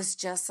 was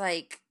just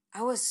like,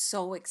 I was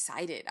so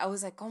excited. I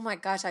was like, oh my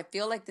gosh, I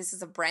feel like this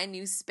is a brand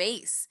new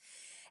space.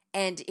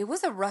 And it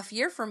was a rough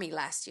year for me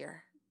last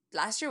year.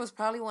 last year was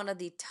probably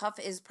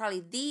probably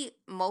the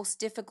most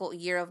difficult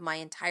year of my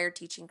entire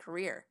teaching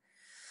career.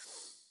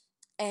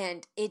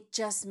 And it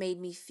just made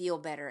me feel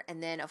better.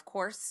 And then, of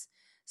course,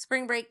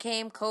 spring break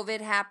came,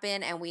 COVID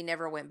happened, and we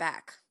never went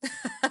back.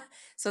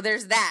 So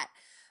there's that.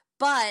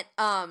 But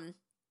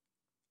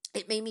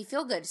it made me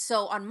feel good.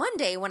 So on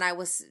Monday, when I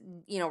was,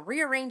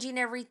 rearranging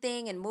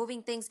everything and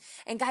moving things,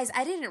 and guys,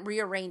 I didn't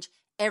rearrange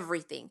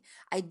everything.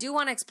 I do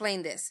want to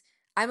explain this.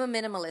 I'm a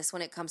minimalist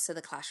when it comes to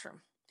the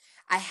classroom.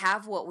 I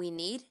have what we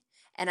need,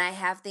 and I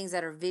have things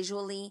that are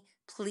visually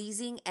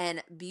pleasing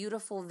and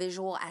beautiful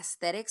visual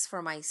aesthetics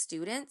for my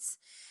students,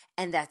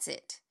 and that's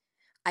it.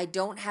 I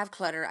don't have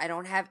clutter. I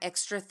don't have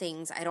extra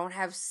things. I don't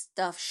have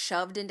stuff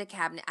shoved into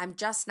cabinet. I'm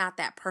just not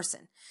that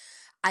person.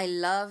 I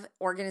love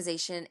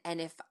organization,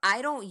 and if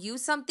I don't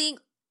use something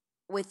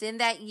within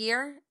that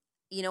year,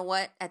 you know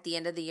what? At the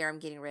end of the year, I'm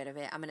getting rid of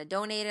it. I'm going to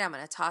donate it. I'm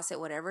going to toss it,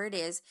 whatever it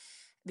is,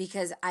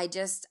 because I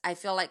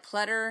feel like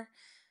clutter,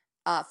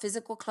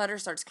 physical clutter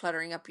starts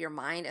cluttering up your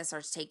mind and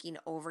starts taking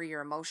over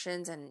your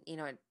emotions, and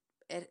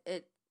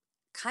it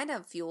kind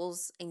of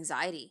fuels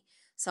anxiety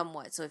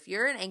somewhat. So if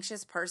you're an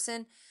anxious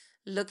person,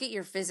 look at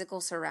your physical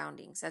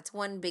surroundings. That's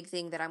one big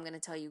thing that I'm going to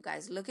tell you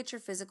guys. Look at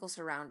your physical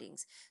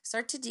surroundings.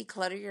 Start to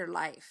declutter your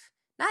life.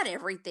 Not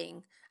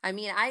everything. I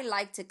mean, I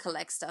like to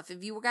collect stuff.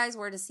 If you guys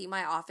were to see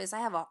my office, I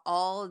have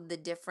all the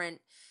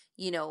different,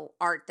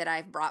 art that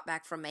I've brought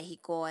back from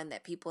Mexico and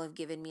that people have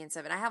given me and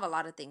stuff. And I have a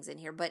lot of things in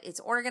here, but it's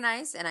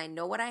organized and I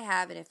know what I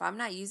have. And if I'm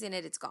not using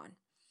it, it's gone.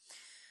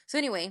 So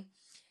anyway,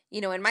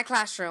 in my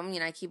classroom,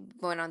 I keep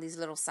going on these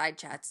little side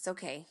chats. It's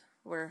okay.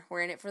 We're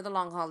in it for the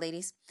long haul,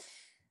 ladies.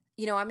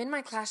 I'm in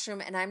my classroom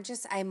and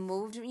I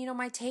moved,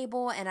 my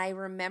table, and I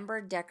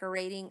remember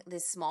decorating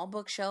this small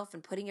bookshelf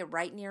and putting it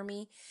right near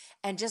me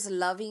and just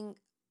loving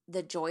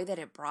the joy that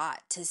it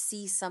brought to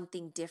see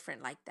something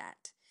different like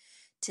that.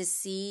 To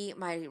see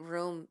my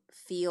room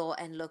feel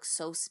and look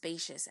so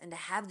spacious, and to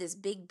have this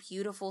big,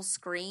 beautiful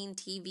screen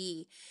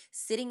TV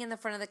sitting in the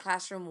front of the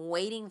classroom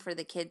waiting for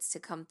the kids to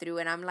come through.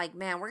 And I'm like,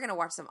 man, we're going to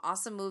watch some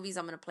awesome movies.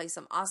 I'm going to play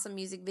some awesome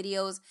music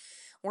videos.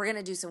 We're going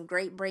to do some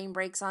great brain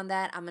breaks on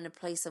that. I'm going to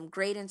play some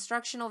great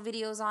instructional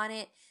videos on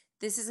it.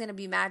 This is going to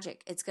be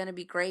magic. It's going to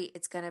be great.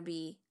 It's going to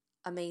be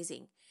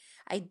amazing.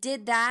 I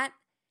did that,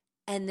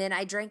 and then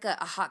I drank a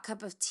hot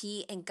cup of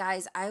tea, and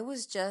guys, I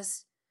was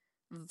just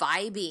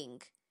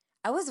vibing.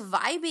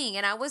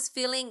 And I was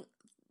feeling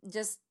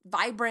just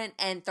vibrant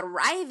and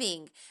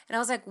thriving. And I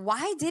was like,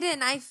 why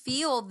didn't I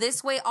feel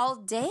this way all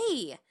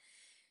day?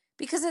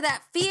 Because of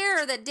that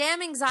fear, that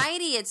damn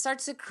anxiety, it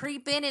starts to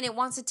creep in and it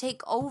wants to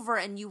take over.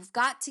 And you've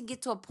got to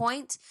get to a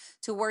point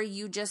to where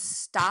you just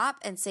stop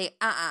and say,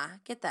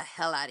 get the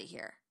hell out of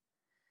here.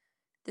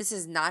 This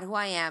is not who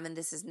I am, and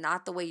this is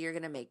not the way you're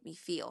going to make me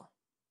feel.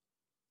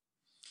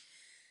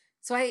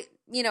 So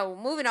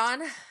moving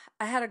on,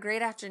 I had a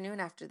great afternoon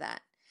after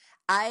that.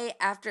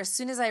 As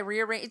soon as I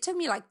rearranged, it took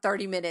me like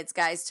 30 minutes,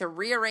 guys, to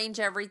rearrange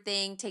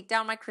everything, take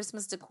down my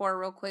Christmas decor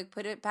real quick,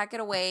 pack it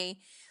away.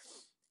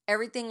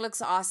 Everything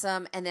looks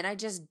awesome. And then I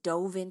just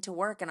dove into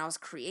work, and I was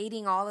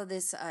creating all of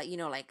this,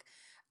 like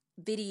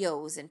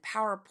videos and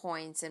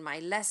PowerPoints, and my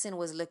lesson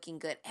was looking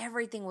good.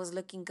 Everything was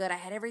looking good. I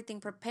had everything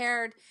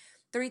prepared.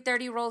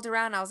 3:30 rolled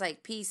around. I was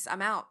like, peace,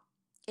 I'm out.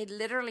 It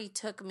literally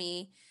took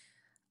me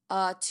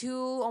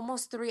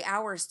almost 3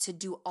 hours to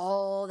do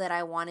all that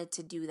I wanted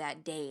to do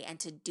that day, and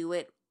to do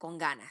it con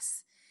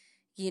ganas,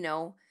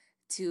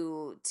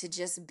 to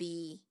just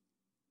be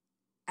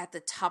at the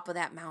top of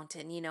that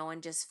mountain,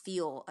 and just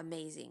feel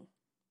amazing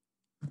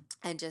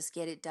and just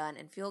get it done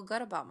and feel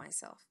good about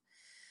myself.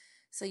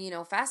 So,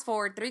 fast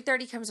forward,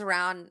 3:30 comes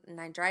around, and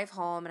I drive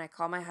home, and I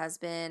call my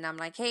husband. I'm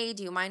like, hey,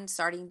 do you mind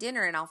starting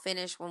dinner? And I'll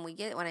finish when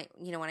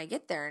I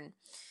get there and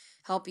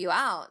help you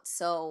out.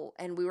 So,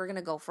 and we were going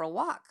to go for a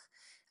walk.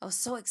 I was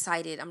so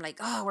excited. I'm like,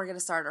 we're going to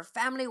start our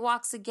family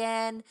walks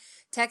again.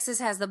 Texas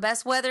has the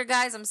best weather,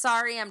 guys. I'm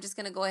sorry. I'm just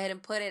going to go ahead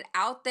and put it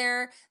out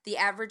there. The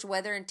average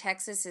weather in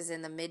Texas is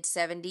in the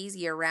mid-70s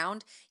year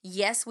round.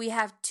 Yes, we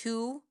have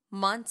 2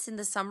 months in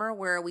the summer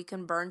where we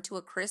can burn to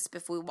a crisp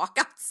if we walk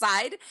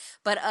outside.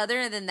 But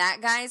other than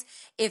that, guys,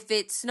 if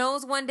it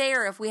snows one day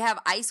or if we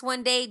have ice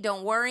one day,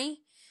 don't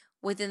worry.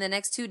 Within the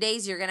next 2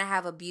 days, you're going to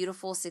have a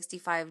beautiful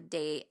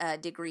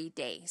 65-degree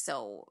day.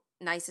 So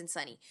nice and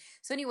sunny.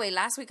 So anyway,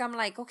 this week I'm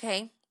like,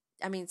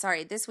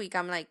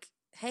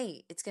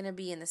 hey, it's going to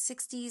be in the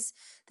 60s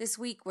this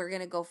week. We're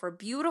going to go for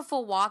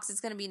beautiful walks. It's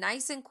going to be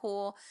nice and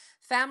cool.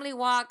 Family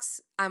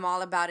walks. I'm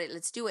all about it.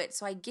 Let's do it.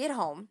 So I get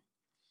home.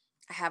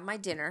 I have my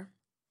dinner.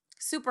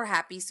 Super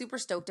happy, super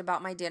stoked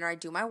about my dinner. I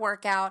do my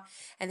workout,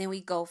 and then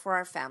we go for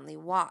our family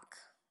walk.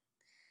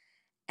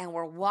 And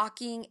we're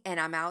walking, and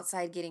I'm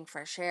outside getting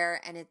fresh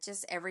air, and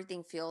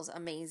everything feels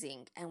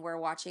amazing. And we're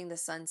watching the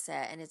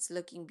sunset, and it's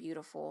looking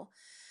beautiful.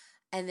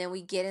 And then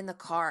we get in the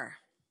car,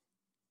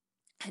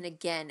 and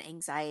again,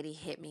 anxiety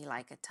hit me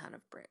like a ton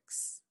of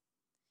bricks.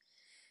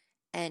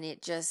 And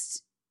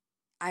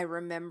I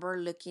remember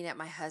looking at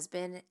my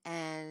husband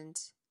and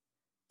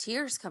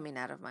tears coming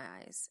out of my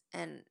eyes.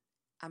 And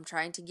I'm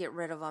trying to get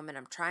rid of them and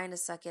I'm trying to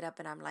suck it up.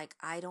 And I'm like,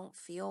 I don't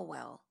feel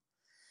well.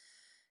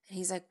 And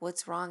he's like,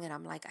 what's wrong? And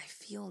I'm like, I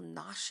feel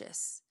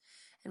nauseous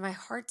and my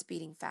heart's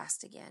beating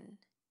fast again.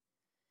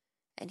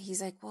 And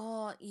he's like,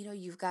 well,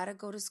 you've got to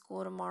go to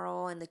school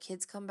tomorrow and the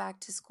kids come back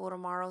to school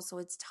tomorrow. So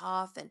it's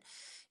tough. And,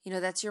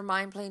 that's your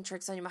mind playing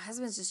tricks on you. My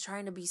husband's just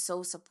trying to be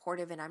so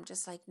supportive. And I'm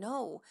just like,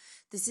 no,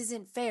 this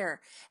isn't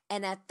fair.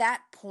 And at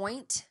that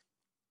point,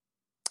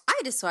 I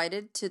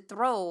decided to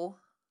throw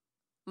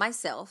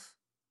myself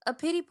a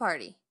pity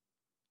party.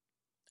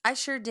 I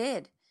sure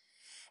did.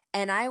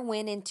 And I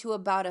went into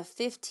about a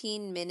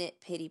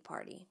 15-minute pity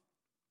party.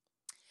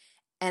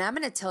 And I'm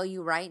going to tell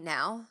you right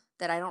now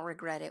that I don't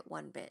regret it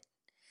one bit.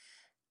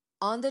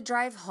 On the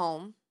drive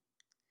home,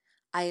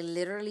 I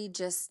literally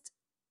just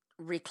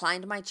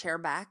reclined my chair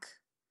back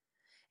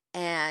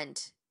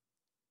and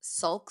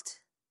sulked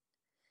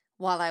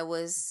while I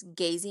was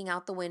gazing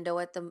out the window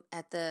at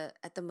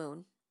the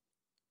moon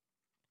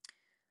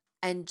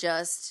and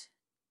just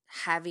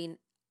having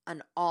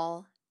an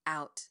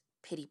all-out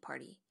pity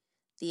party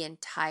the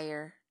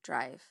entire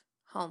drive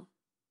home.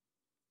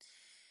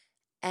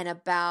 And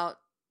about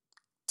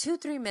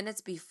 2-3 minutes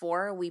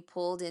before we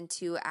pulled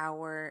into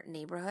our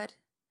neighborhood,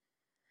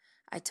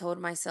 I told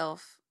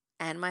myself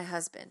and my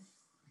husband,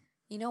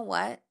 you know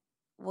what?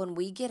 When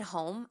we get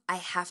home, I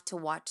have to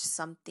watch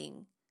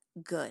something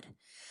good.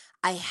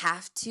 I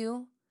have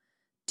to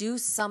do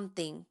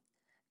something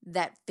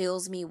that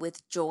fills me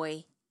with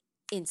joy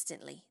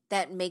instantly,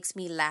 that makes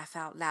me laugh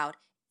out loud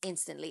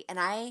instantly. And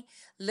I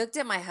looked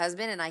at my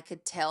husband and I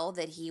could tell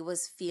that he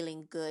was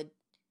feeling good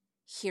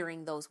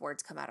hearing those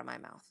words come out of my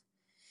mouth.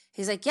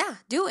 He's like, yeah,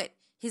 do it.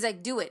 He's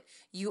like, do it.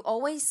 You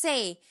always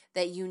say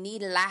that you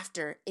need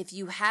laughter if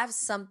you have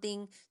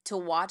something to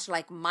watch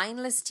like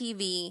mindless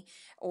TV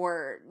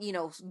or,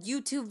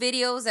 YouTube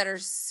videos that are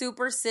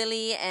super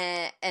silly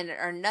and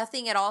are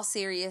nothing at all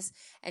serious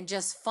and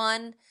just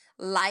fun,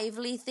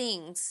 lively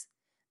things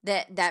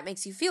that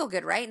makes you feel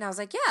good, right? And I was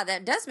like, yeah,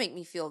 that does make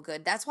me feel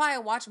good. That's why I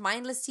watch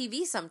mindless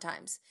TV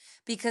sometimes,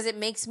 because it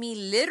makes me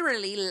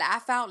literally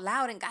laugh out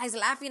loud. And guys,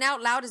 laughing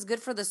out loud is good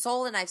for the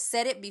soul. And I've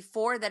said it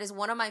before, that is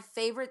one of my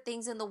favorite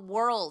things in the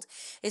world,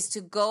 is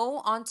to go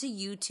onto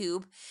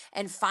YouTube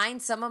and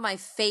find some of my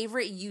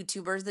favorite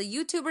YouTubers. The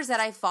YouTubers that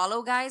I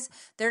follow, guys,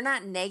 they're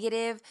not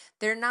negative.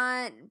 They're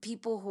not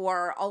people who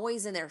are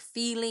always in their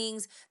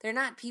feelings. They're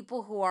not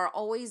people who are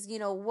always,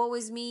 woe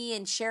is me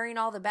and sharing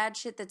all the bad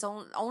shit that's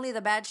only the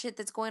bad shit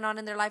that's going on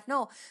in their life.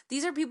 No,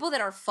 these are people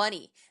that are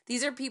funny.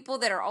 These are people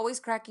that are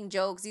always cracking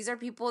jokes. These are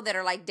people that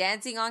are like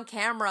dancing on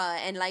camera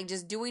and like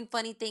just doing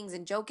funny things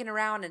and joking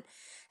around and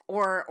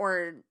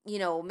or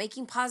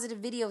making positive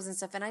videos and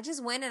stuff. And I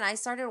just went and I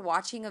started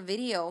watching a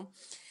video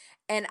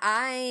and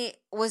I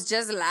was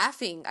just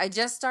laughing. I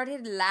just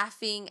started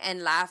laughing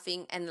and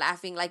laughing and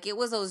laughing. Like it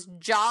was those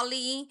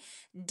jolly,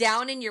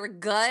 down in your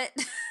gut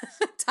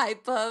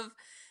type of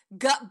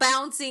gut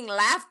bouncing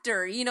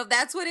laughter.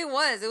 That's what it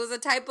was. It was a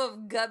type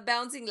of gut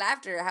bouncing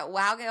laughter. How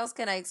else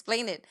can I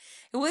explain it?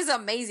 It was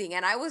amazing.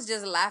 And I was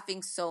just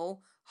laughing so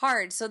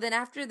hard. So then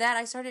after that,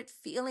 I started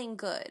feeling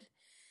good,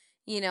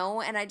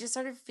 and I just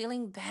started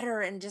feeling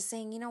better and just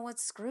saying, you know what,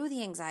 screw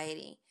the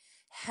anxiety.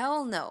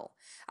 Hell no.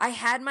 I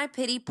had my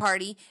pity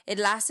party. It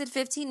lasted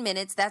 15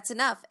 minutes. That's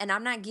enough. And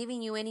I'm not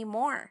giving you any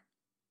more.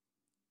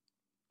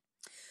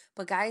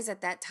 But guys,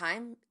 at that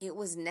time, it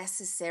was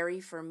necessary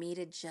for me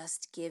to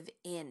just give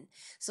in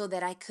so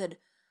that I could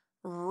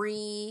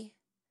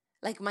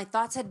my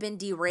thoughts had been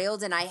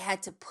derailed and I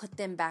had to put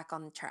them back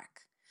on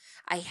track.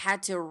 I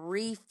had to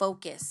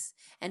refocus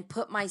and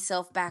put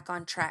myself back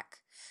on track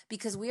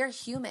because we are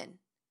human.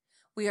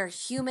 We are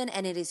human,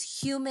 and it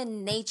is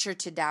human nature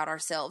to doubt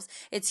ourselves.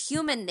 It's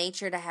human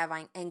nature to have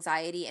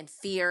anxiety and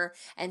fear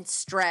and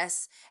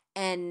stress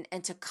and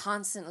to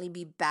constantly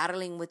be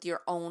battling with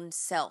your own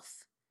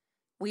self.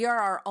 We are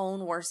our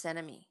own worst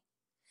enemy.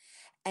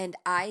 And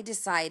I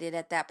decided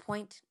at that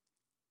point,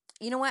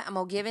 you know what? I'm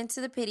going to give in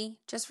to the pity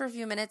just for a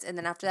few minutes. And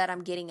then after that,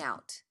 I'm getting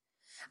out.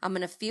 I'm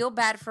going to feel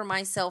bad for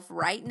myself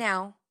right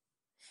now.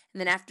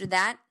 And then after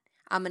that,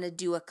 I'm going to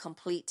do a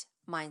complete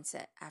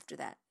mindset after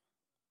that.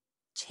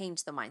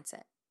 Change the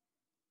mindset.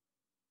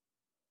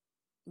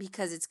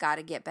 Because it's got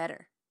to get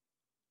better.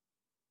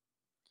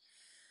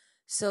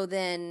 So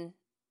then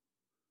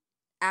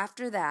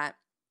after that,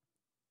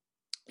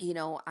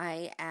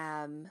 I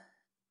am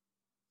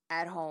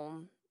at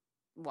home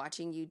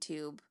watching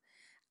YouTube.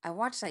 I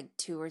watched like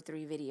 2 or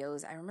 3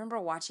 videos. I remember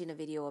watching a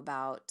video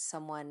about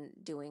someone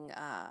doing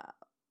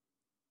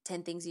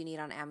 10 things you need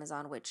on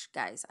Amazon, which,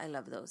 guys, I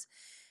love those.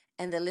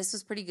 And the list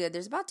was pretty good.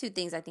 There's about 2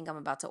 things I think I'm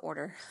about to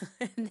order.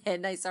 And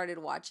then I started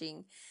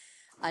watching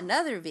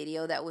another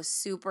video that was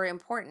super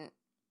important.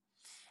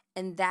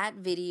 And that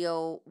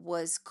video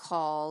was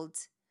called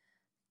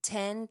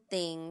 10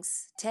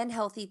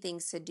 healthy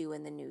things to do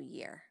in the new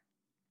year.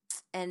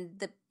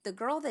 And the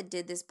girl that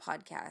did this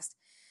podcast,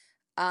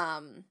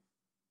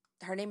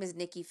 her name is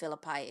Nikki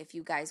Philippi, if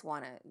you guys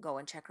want to go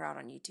and check her out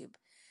on YouTube.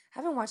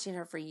 I've been watching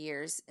her for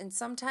years. And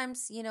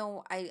sometimes,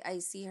 I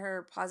see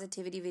her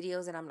positivity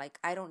videos and I'm like,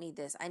 I don't need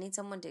this. I need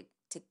someone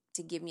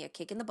to give me a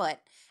kick in the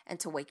butt and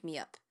to wake me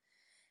up.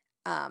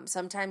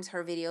 Sometimes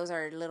her videos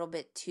are a little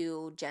bit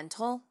too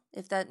gentle,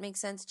 if that makes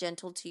sense,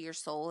 gentle to your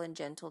soul and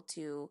gentle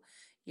to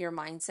your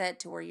mindset,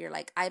 to where you're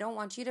like, I don't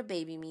want you to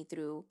baby me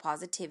through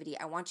positivity.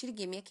 I want you to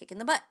give me a kick in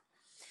the butt.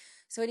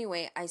 So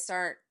anyway, I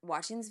start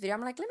watching this video.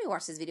 I'm like, let me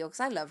watch this video because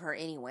I love her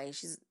anyway.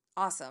 She's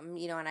awesome,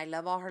 and I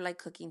love all her like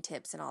cooking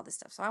tips and all this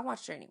stuff. So I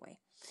watched her anyway.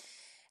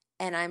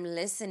 And I'm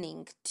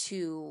listening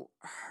to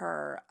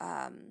her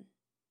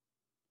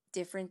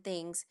different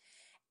things.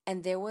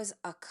 And there was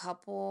a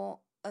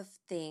couple of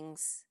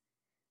things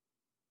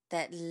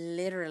that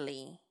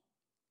literally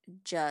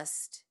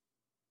just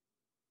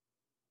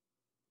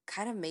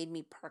kind of made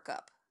me perk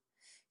up.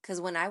 Because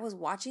when I was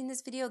watching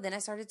this video, then I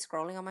started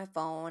scrolling on my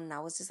phone and I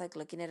was just like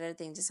looking at other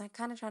things, just like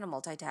kind of trying to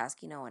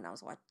multitask, and I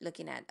was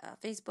looking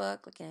at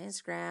Facebook, looking at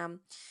Instagram,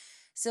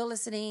 still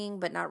listening,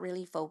 but not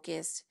really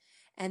focused.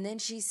 And then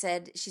she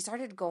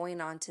started going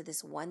on to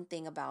this one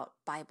thing about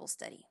Bible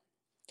study.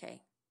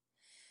 Okay.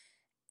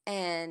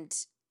 And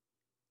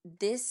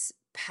this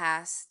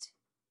past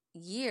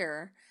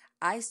year,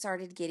 I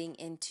started getting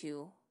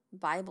into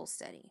Bible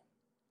study.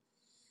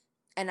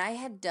 And I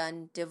had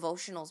done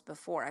devotionals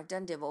before. I've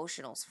done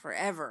devotionals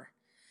forever.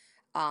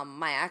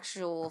 My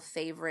actual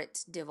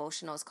favorite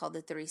devotional is called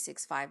the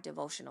 365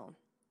 devotional.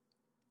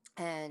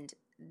 And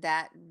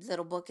that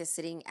little book is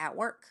sitting at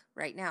work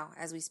right now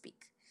as we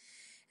speak.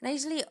 And I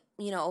usually,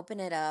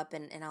 open it up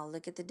and I'll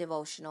look at the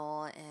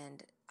devotional,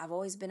 and I've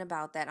always been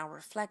about that. I'll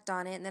reflect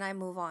on it and then I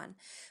move on.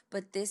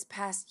 But this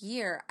past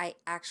year, I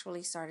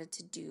actually started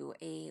to do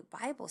a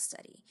Bible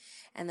study.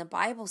 And the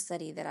Bible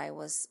study that I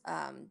was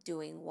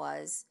doing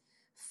was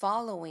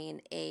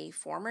following a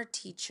former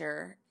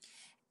teacher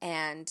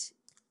and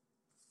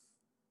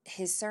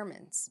his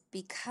sermons,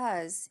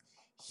 because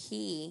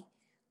he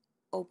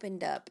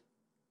opened up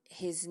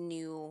his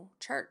new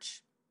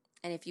church.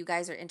 And if you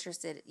guys are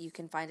interested, you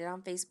can find it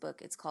on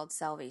Facebook. It's called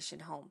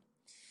Salvation Home.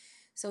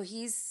 So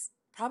he's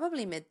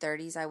probably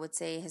mid-30s, I would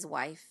say. His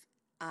wife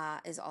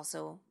is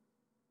also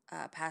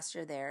a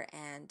pastor there,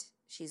 and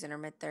she's in her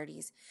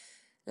mid-30s.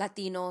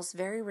 Latinos,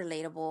 very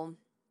relatable.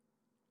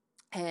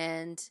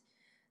 And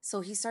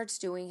so he starts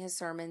doing his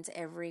sermons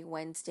every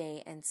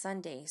Wednesday and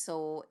Sunday.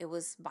 So it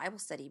was Bible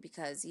study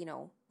because,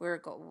 we're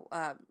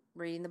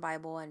reading the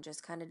Bible and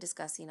just kind of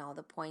discussing all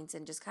the points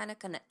and just kind of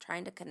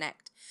trying to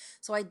connect.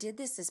 So I did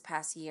this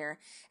past year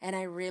and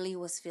I really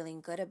was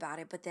feeling good about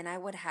it. But then I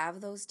would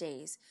have those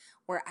days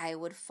where I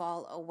would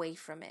fall away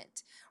from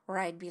it, where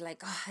I'd be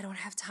like, oh, I don't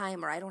have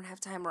time, or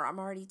I'm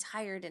already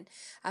tired and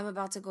I'm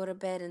about to go to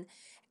bed,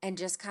 and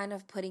just kind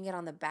of putting it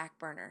on the back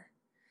burner.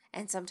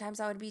 And sometimes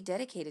I would be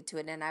dedicated to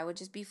it and I would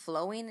just be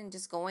flowing and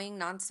just going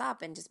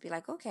nonstop and just be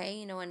like,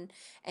 okay,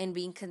 and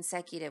being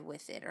consecutive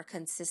with it or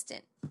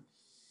consistent.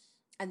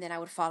 And then I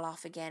would fall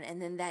off again.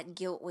 And then that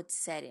guilt would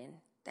set in.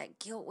 That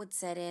guilt would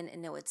set in,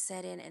 and it would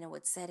set in, and it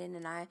would set in.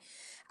 And I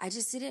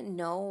just didn't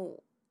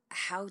know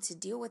how to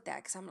deal with that,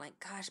 because I'm like,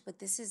 gosh, but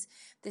this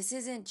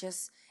isn't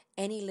just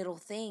any little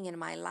thing in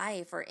my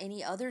life or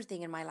any other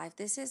thing in my life.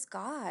 This is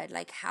God.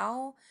 Like,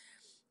 how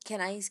can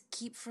I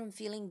keep from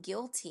feeling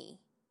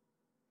guilty?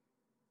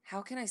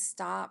 How can I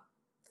stop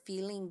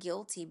feeling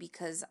guilty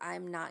because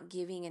I'm not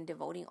giving and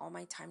devoting all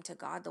my time to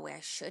God the way I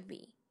should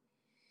be?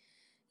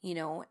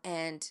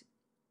 And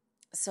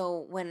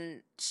so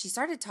when she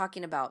started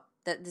talking about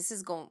that, this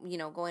is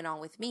going on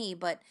with me,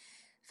 but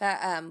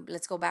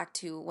let's go back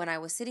to when I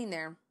was sitting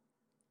there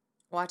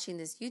watching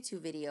this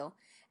YouTube video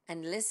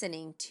and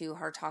listening to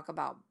her talk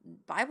about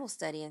Bible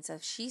study and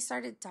stuff. She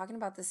started talking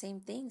about the same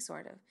thing,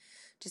 sort of,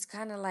 just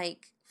kind of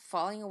like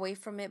falling away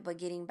from it, but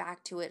getting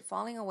back to it,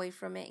 falling away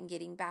from it and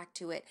getting back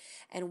to it.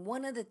 And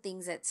one of the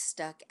things that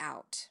stuck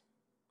out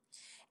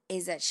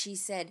is that she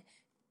said,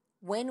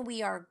 when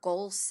we are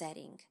goal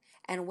setting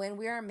and when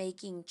we are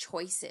making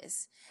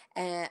choices,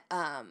 and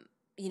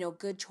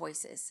good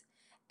choices,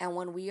 and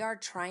when we are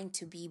trying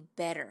to be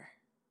better,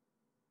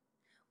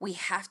 we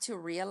have to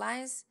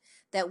realize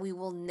that we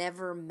will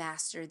never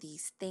master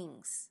these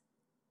things.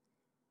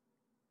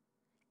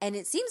 And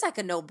it seems like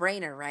a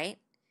no-brainer, right?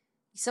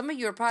 Some of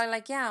you are probably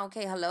like, yeah,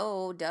 okay,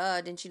 hello,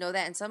 duh, didn't you know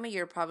that? And some of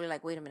you are probably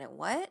like, wait a minute,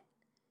 what?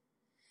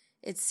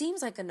 It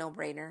seems like a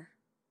no-brainer,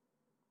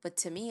 but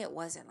to me, it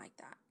wasn't like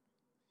that.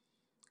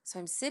 So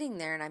I'm sitting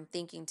there and I'm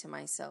thinking to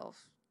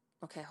myself,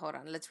 okay, hold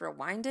on, let's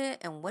rewind it.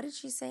 And what did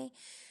she say?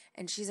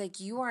 And she's like,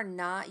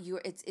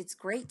 it's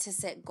great to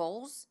set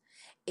goals.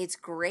 It's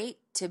great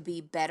to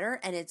be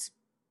better, and it's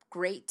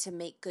great to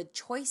make good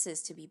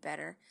choices to be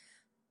better.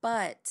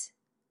 But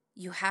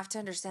you have to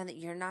understand that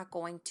you're not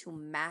going to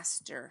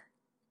master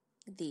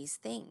these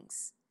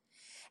things.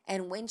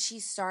 And when she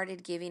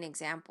started giving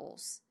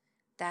examples,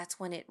 that's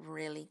when it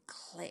really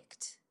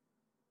clicked.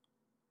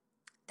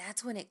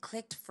 That's when it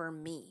clicked for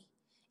me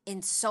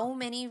in so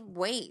many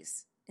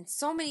ways.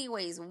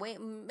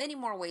 Many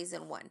more ways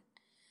than one.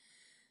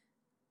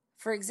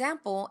 For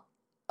example,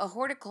 a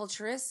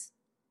horticulturist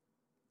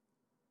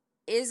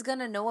is going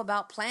to know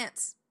about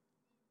plants,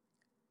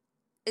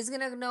 is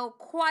going to know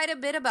quite a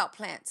bit about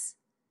plants,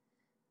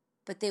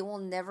 but they will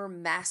never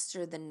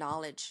master the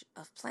knowledge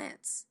of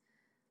plants.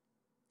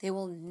 They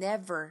will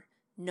never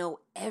know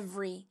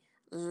every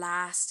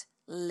last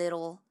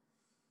little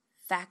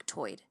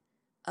factoid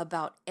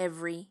about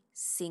every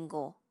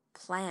single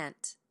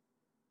plant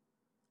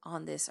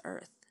on this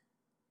earth.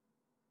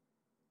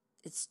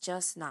 It's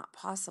just not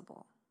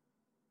possible.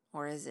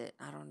 Or is it?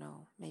 I don't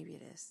know. Maybe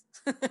it is.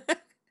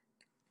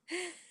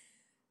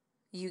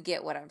 You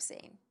get what I'm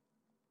saying.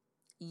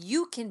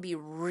 You can be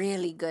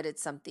really good at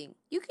something.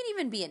 You can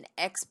even be an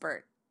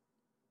expert.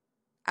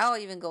 I'll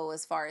even go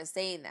as far as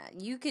saying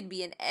that. You could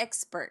be an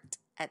expert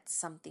at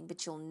something,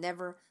 but you'll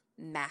never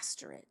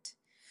master it.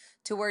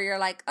 To where you're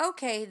like,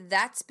 okay,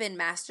 that's been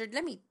mastered.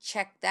 Let me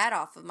check that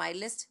off of my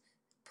list.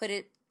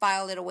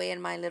 File it away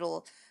in my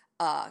little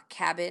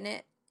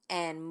cabinet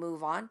and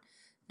move on.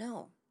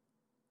 No,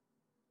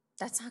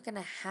 that's not going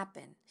to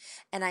happen.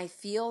 And I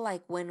feel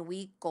like when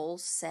we goal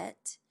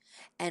set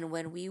and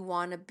when we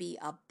want to be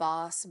a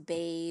boss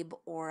babe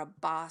or a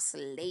boss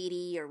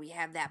lady, or we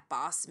have that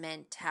boss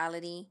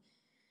mentality,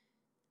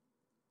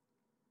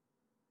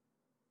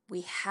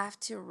 we have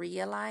to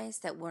realize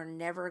that we're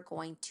never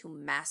going to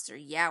master.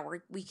 Yeah,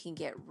 we can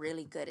get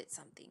really good at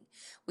something.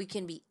 We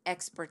can be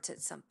experts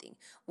at something.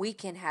 We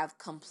can have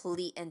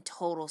complete and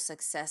total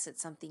success at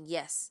something,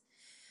 yes.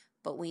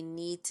 But we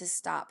need to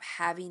stop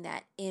having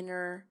that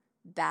inner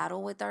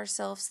battle with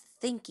ourselves,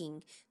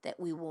 thinking that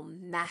we will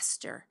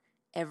master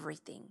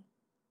everything.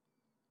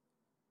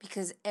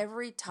 Because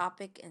every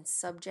topic and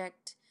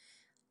subject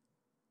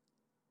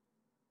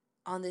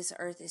on this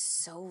earth is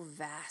so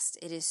vast.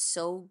 It is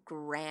so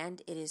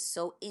grand. It is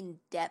so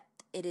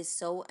in-depth. It is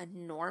so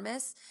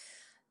enormous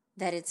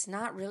that it's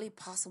not really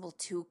possible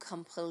to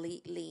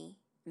completely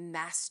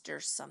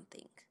master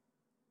something.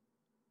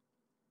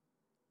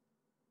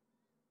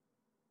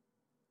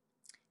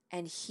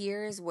 And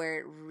here's where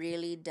it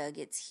really dug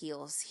its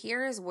heels.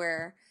 Here is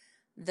where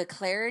the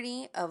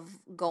clarity of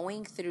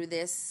going through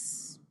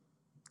this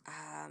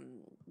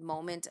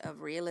moment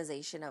of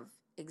realization of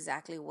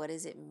exactly what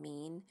does it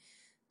mean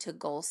to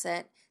goal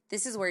set,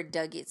 this is where it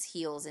dug its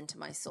heels into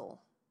my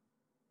soul.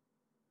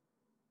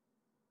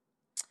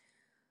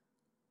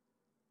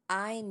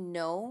 I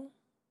know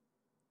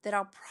that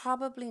I'll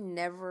probably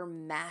never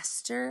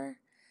master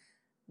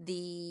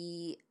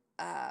the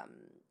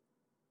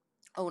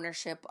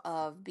ownership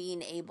of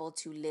being able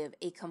to live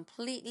a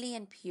completely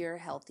and pure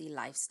healthy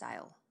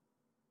lifestyle.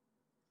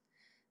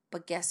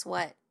 But guess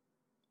what?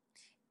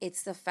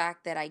 It's the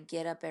fact that I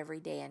get up every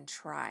day and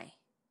try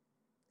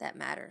that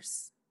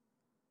matters.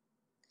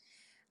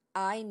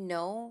 I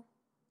know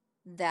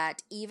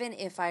that even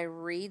if I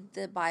read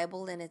the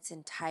Bible in its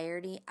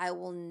entirety, I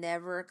will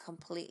never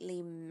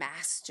completely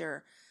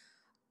master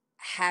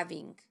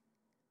having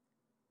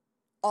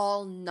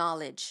all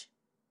knowledge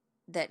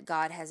that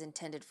God has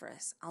intended for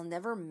us. I'll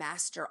never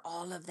master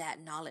all of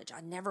that knowledge.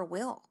 I never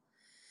will.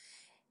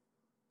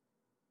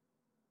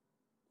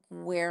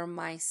 Where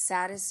my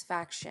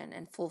satisfaction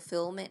and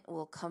fulfillment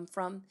will come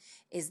from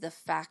is the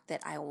fact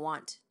that I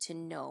want to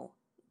know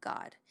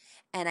God.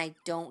 And I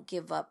don't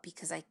give up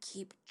because I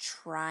keep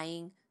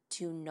trying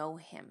to know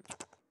Him.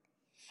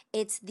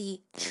 It's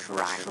the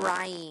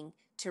trying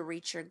to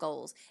reach your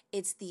goals.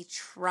 It's the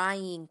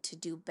trying to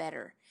do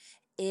better.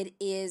 It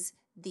is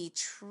the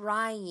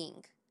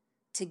trying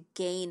to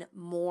gain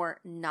more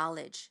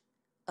knowledge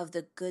of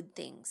the good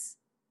things,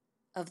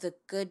 of the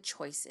good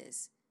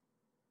choices,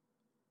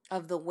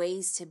 of the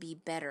ways to be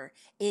better.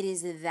 It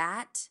is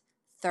that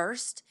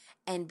thirst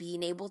and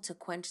being able to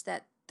quench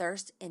that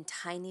thirst in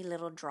tiny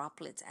little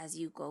droplets as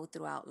you go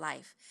throughout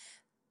life.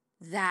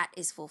 That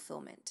is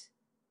fulfillment.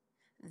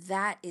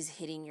 That is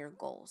hitting your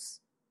goals.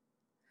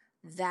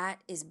 That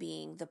is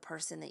being the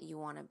person that you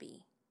want to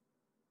be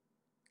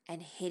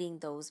and hitting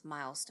those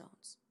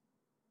milestones.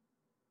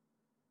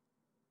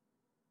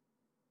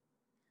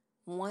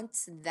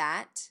 Once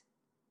that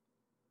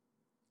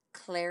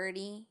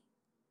clarity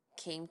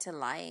came to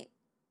light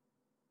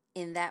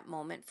in that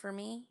moment for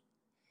me,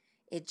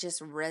 it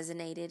just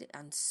resonated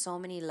on so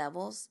many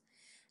levels.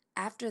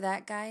 After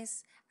that,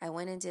 guys, I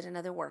went and did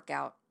another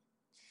workout.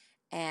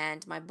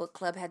 And my book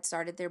club had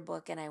started their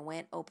book, and I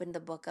opened the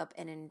book up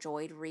and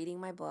enjoyed reading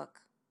my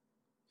book.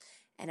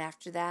 And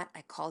after that,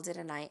 I called it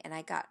a night, and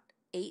I got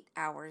 8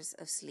 hours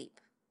of sleep.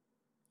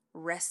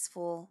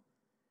 Restful,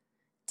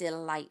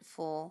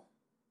 delightful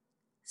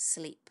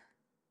sleep.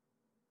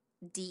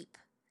 Deep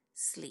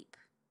sleep.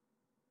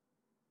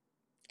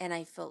 And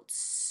I felt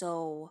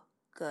so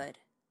good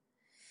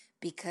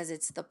because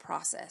it's the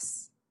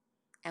process.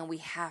 And we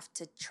have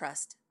to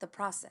trust the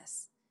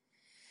process.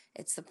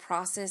 It's the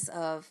process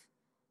of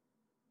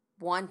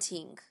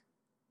wanting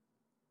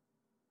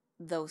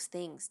those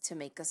things to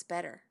make us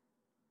better.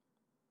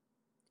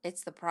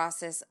 It's the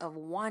process of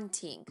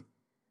wanting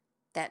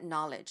that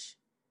knowledge,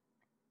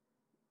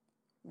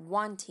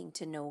 wanting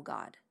to know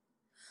God,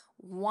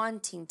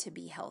 wanting to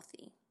be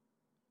healthy,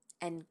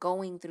 and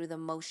going through the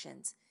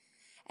motions.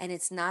 And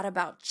it's not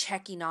about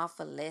checking off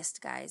a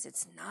list, guys.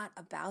 It's not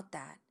about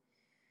that.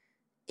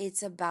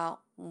 It's about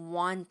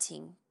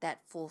wanting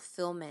that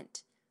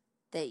fulfillment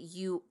that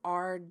you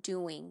are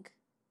doing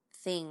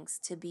things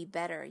to be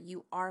better.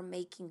 You are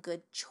making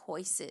good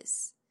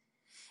choices.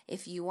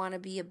 If you want to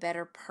be a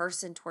better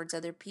person towards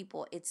other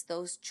people, it's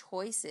those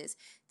choices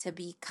to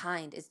be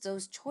kind. It's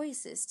those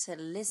choices to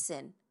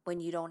listen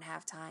when you don't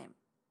have time.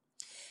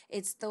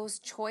 It's those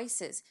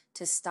choices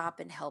to stop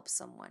and help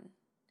someone.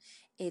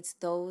 It's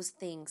those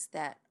things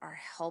that are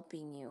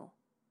helping you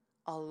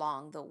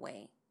along the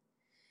way.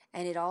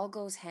 And it all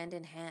goes hand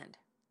in hand.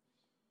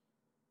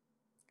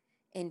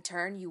 In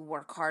turn, you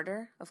work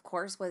harder, of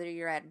course, whether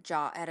you're at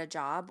a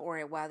job or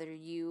whether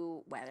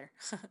you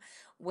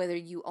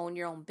own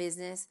your own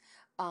business,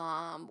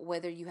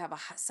 whether you have a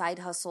side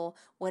hustle,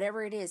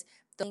 whatever it is,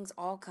 things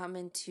all come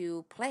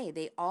into play.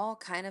 They all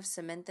kind of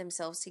cement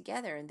themselves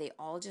together, and they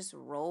all just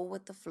roll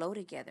with the flow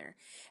together.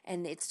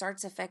 And it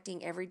starts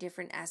affecting every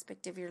different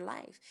aspect of your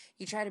life.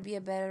 You try to be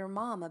a better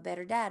mom, a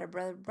better dad,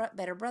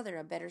 better brother,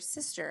 a better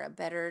sister, a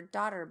better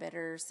daughter, a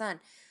better son,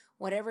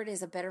 whatever it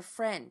is, a better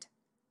friend.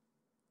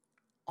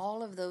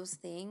 All of those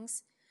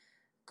things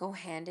go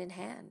hand in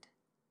hand.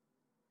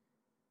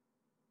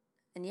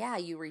 And yeah,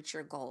 you reach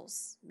your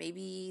goals.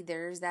 Maybe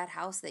there's that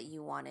house that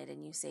you wanted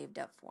and you saved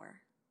up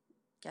for.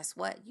 Guess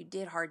what? You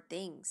did hard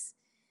things.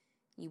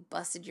 You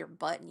busted your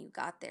butt and you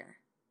got there.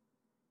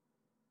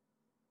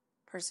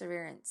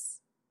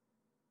 Perseverance.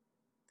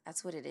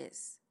 That's what it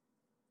is.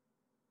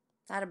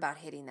 It's not about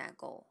hitting that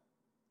goal.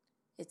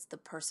 It's the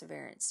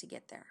perseverance to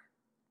get there.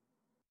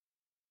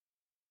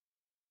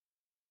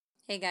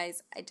 Hey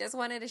guys, I just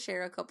wanted to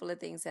share a couple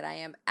of things that I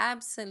am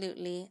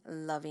absolutely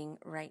loving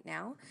right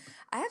now.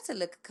 I have to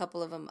look a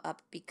couple of them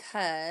up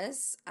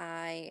because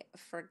I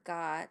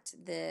forgot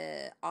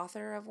the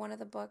author of one of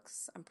the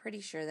books. I'm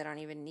pretty sure that I don't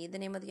even need the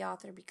name of the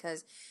author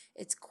because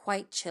it's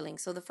quite chilling.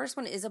 So the first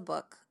one is a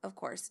book, of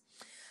course.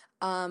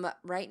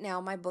 Right now,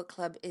 my book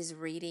club is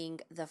reading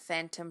The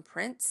Phantom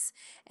Prince,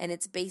 and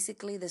it's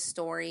basically the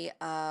story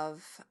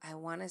of, I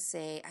want to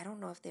say, I don't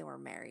know if they were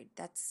married.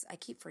 I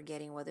keep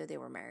forgetting whether they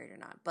were married or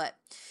not, but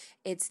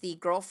it's the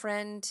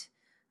girlfriend.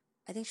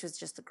 I think she was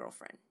just the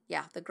girlfriend.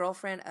 Yeah, the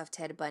girlfriend of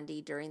Ted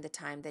Bundy during the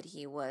time that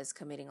he was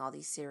committing all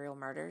these serial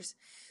murders.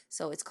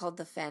 So it's called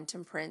The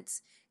Phantom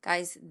Prince.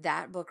 Guys,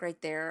 that book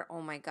right there,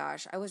 oh my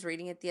gosh. I was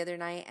reading it the other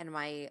night and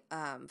my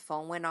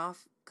phone went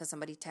off because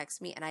somebody texted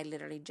me and I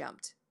literally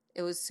jumped.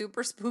 It was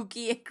super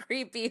spooky and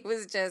creepy. It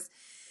was just,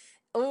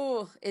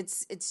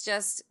 it's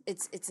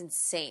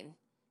insane.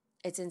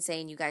 It's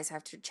insane. You guys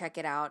have to check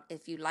it out.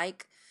 If you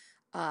like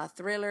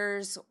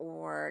thrillers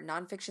or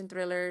nonfiction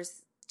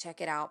thrillers,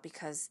 check it out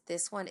because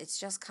this one, it's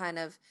just kind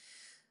of,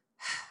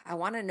 I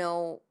want to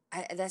know,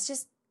 that's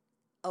just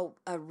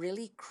a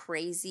really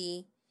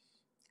crazy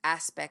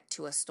aspect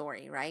to a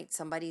story, right?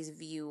 Somebody's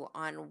view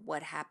on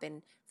what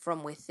happened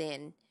from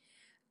within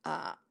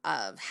a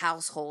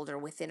household or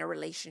within a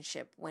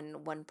relationship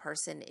when one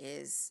person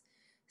is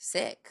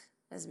sick,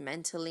 is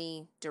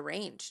mentally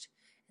deranged,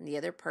 and the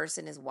other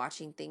person is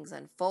watching things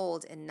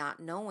unfold and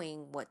not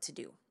knowing what to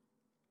do.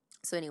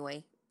 So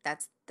anyway,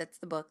 that's the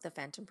book, The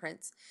Phantom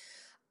Prince.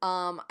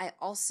 I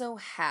also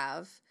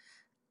have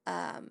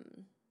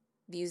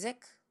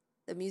music.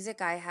 The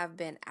music I have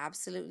been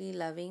absolutely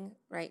loving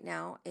right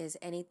now is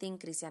anything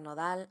Cristian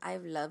Nodal.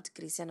 I've loved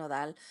Cristian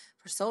Nodal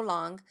for so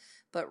long,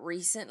 but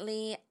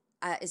recently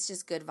it's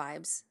just good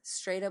vibes,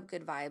 straight up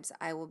good vibes.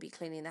 I will be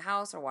cleaning the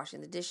house or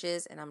washing the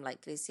dishes, and I'm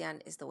like,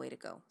 Cristian is the way to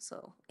go.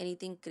 So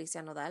anything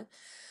Cristian Nodal.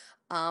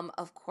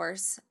 Of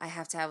course, I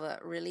have to have a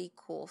really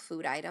cool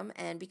food item,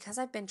 and because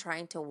I've been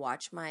trying to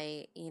watch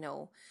my,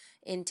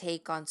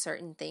 intake on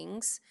certain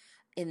things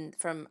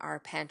from our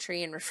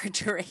pantry and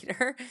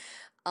refrigerator,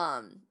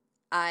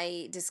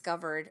 I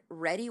discovered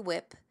Ready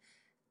whipped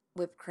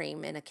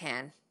cream in a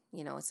can.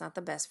 It's not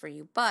the best for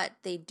you, but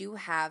they do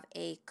have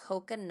a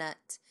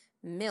coconut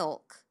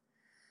milk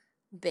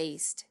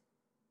based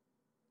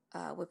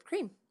whipped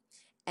cream,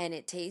 and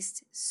it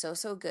tastes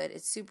so good.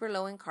 It's super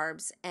low in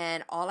carbs,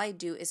 and all I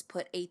do is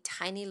put a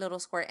tiny little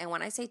squirt, and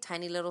when I say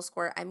tiny little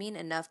squirt, I mean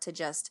enough to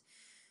just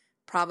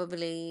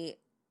probably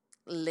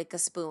lick a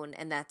spoon,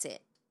 and that's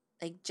it.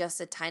 Like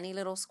just a tiny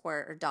little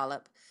squirt or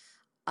dollop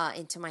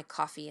into my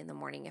coffee in the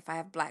morning. If I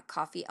have black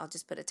coffee, I'll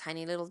just put a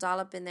tiny little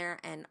dollop in there,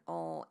 and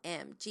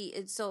OMG,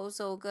 it's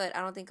so good.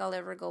 I don't think I'll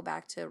ever go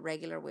back to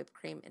regular whipped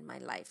cream in my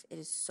life. It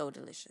is so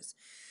delicious.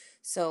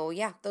 So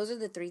yeah, those are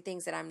the three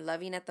things that I'm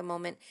loving at the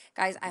moment.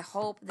 Guys, I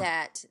hope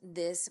that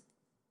this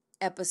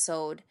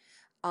episode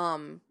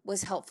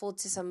was helpful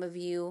to some of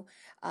you,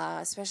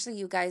 especially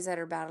you guys that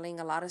are battling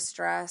a lot of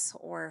stress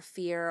or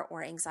fear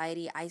or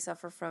anxiety. I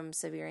suffer from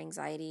severe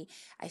anxiety.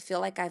 I feel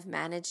like I've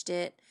managed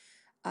it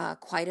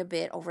quite a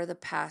bit over the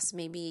past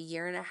maybe a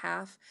year and a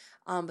half.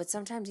 But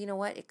sometimes, you know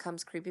what, it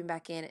comes creeping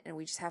back in, and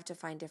we just have to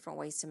find different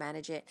ways to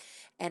manage it.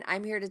 And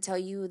I'm here to tell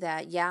you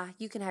that, yeah,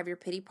 you can have your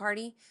pity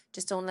party.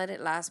 Just don't let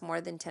it last more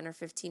than 10 or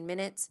 15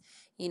 minutes.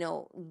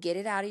 Get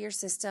it out of your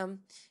system.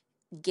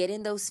 get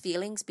in those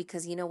feelings,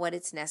 because you know what?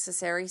 It's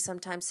necessary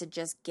sometimes to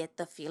just get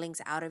the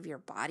feelings out of your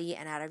body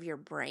and out of your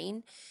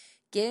brain.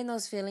 Get in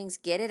those feelings,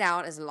 get it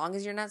out. As long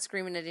as you're not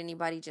screaming at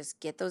anybody, just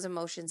get those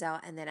emotions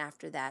out. And then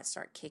after that,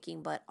 start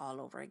kicking butt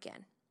all over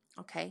again.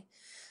 Okay?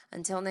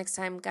 Until next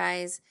time,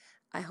 guys,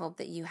 I hope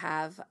that you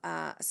have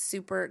a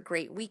super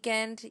great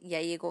weekend. Ya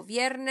llegó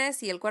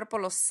viernes y el cuerpo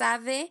lo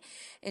sabe.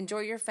 Enjoy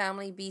your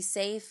family. Be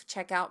safe.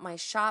 Check out my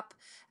shop.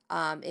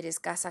 It is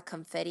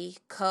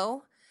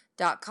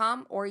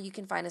casaconfettico.com, or you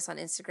can find us on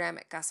Instagram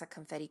at Casa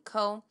Confetti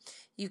Co.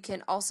 You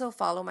can also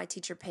follow my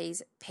teacher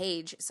page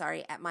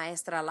at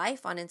Maestra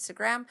Life on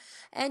Instagram,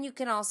 and you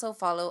can also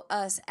follow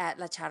us at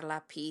La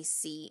Charla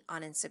PC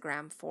on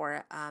Instagram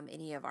for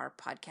any of our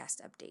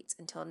podcast updates.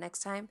 Until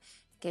next time,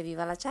 que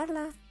viva la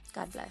charla.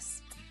 God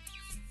bless.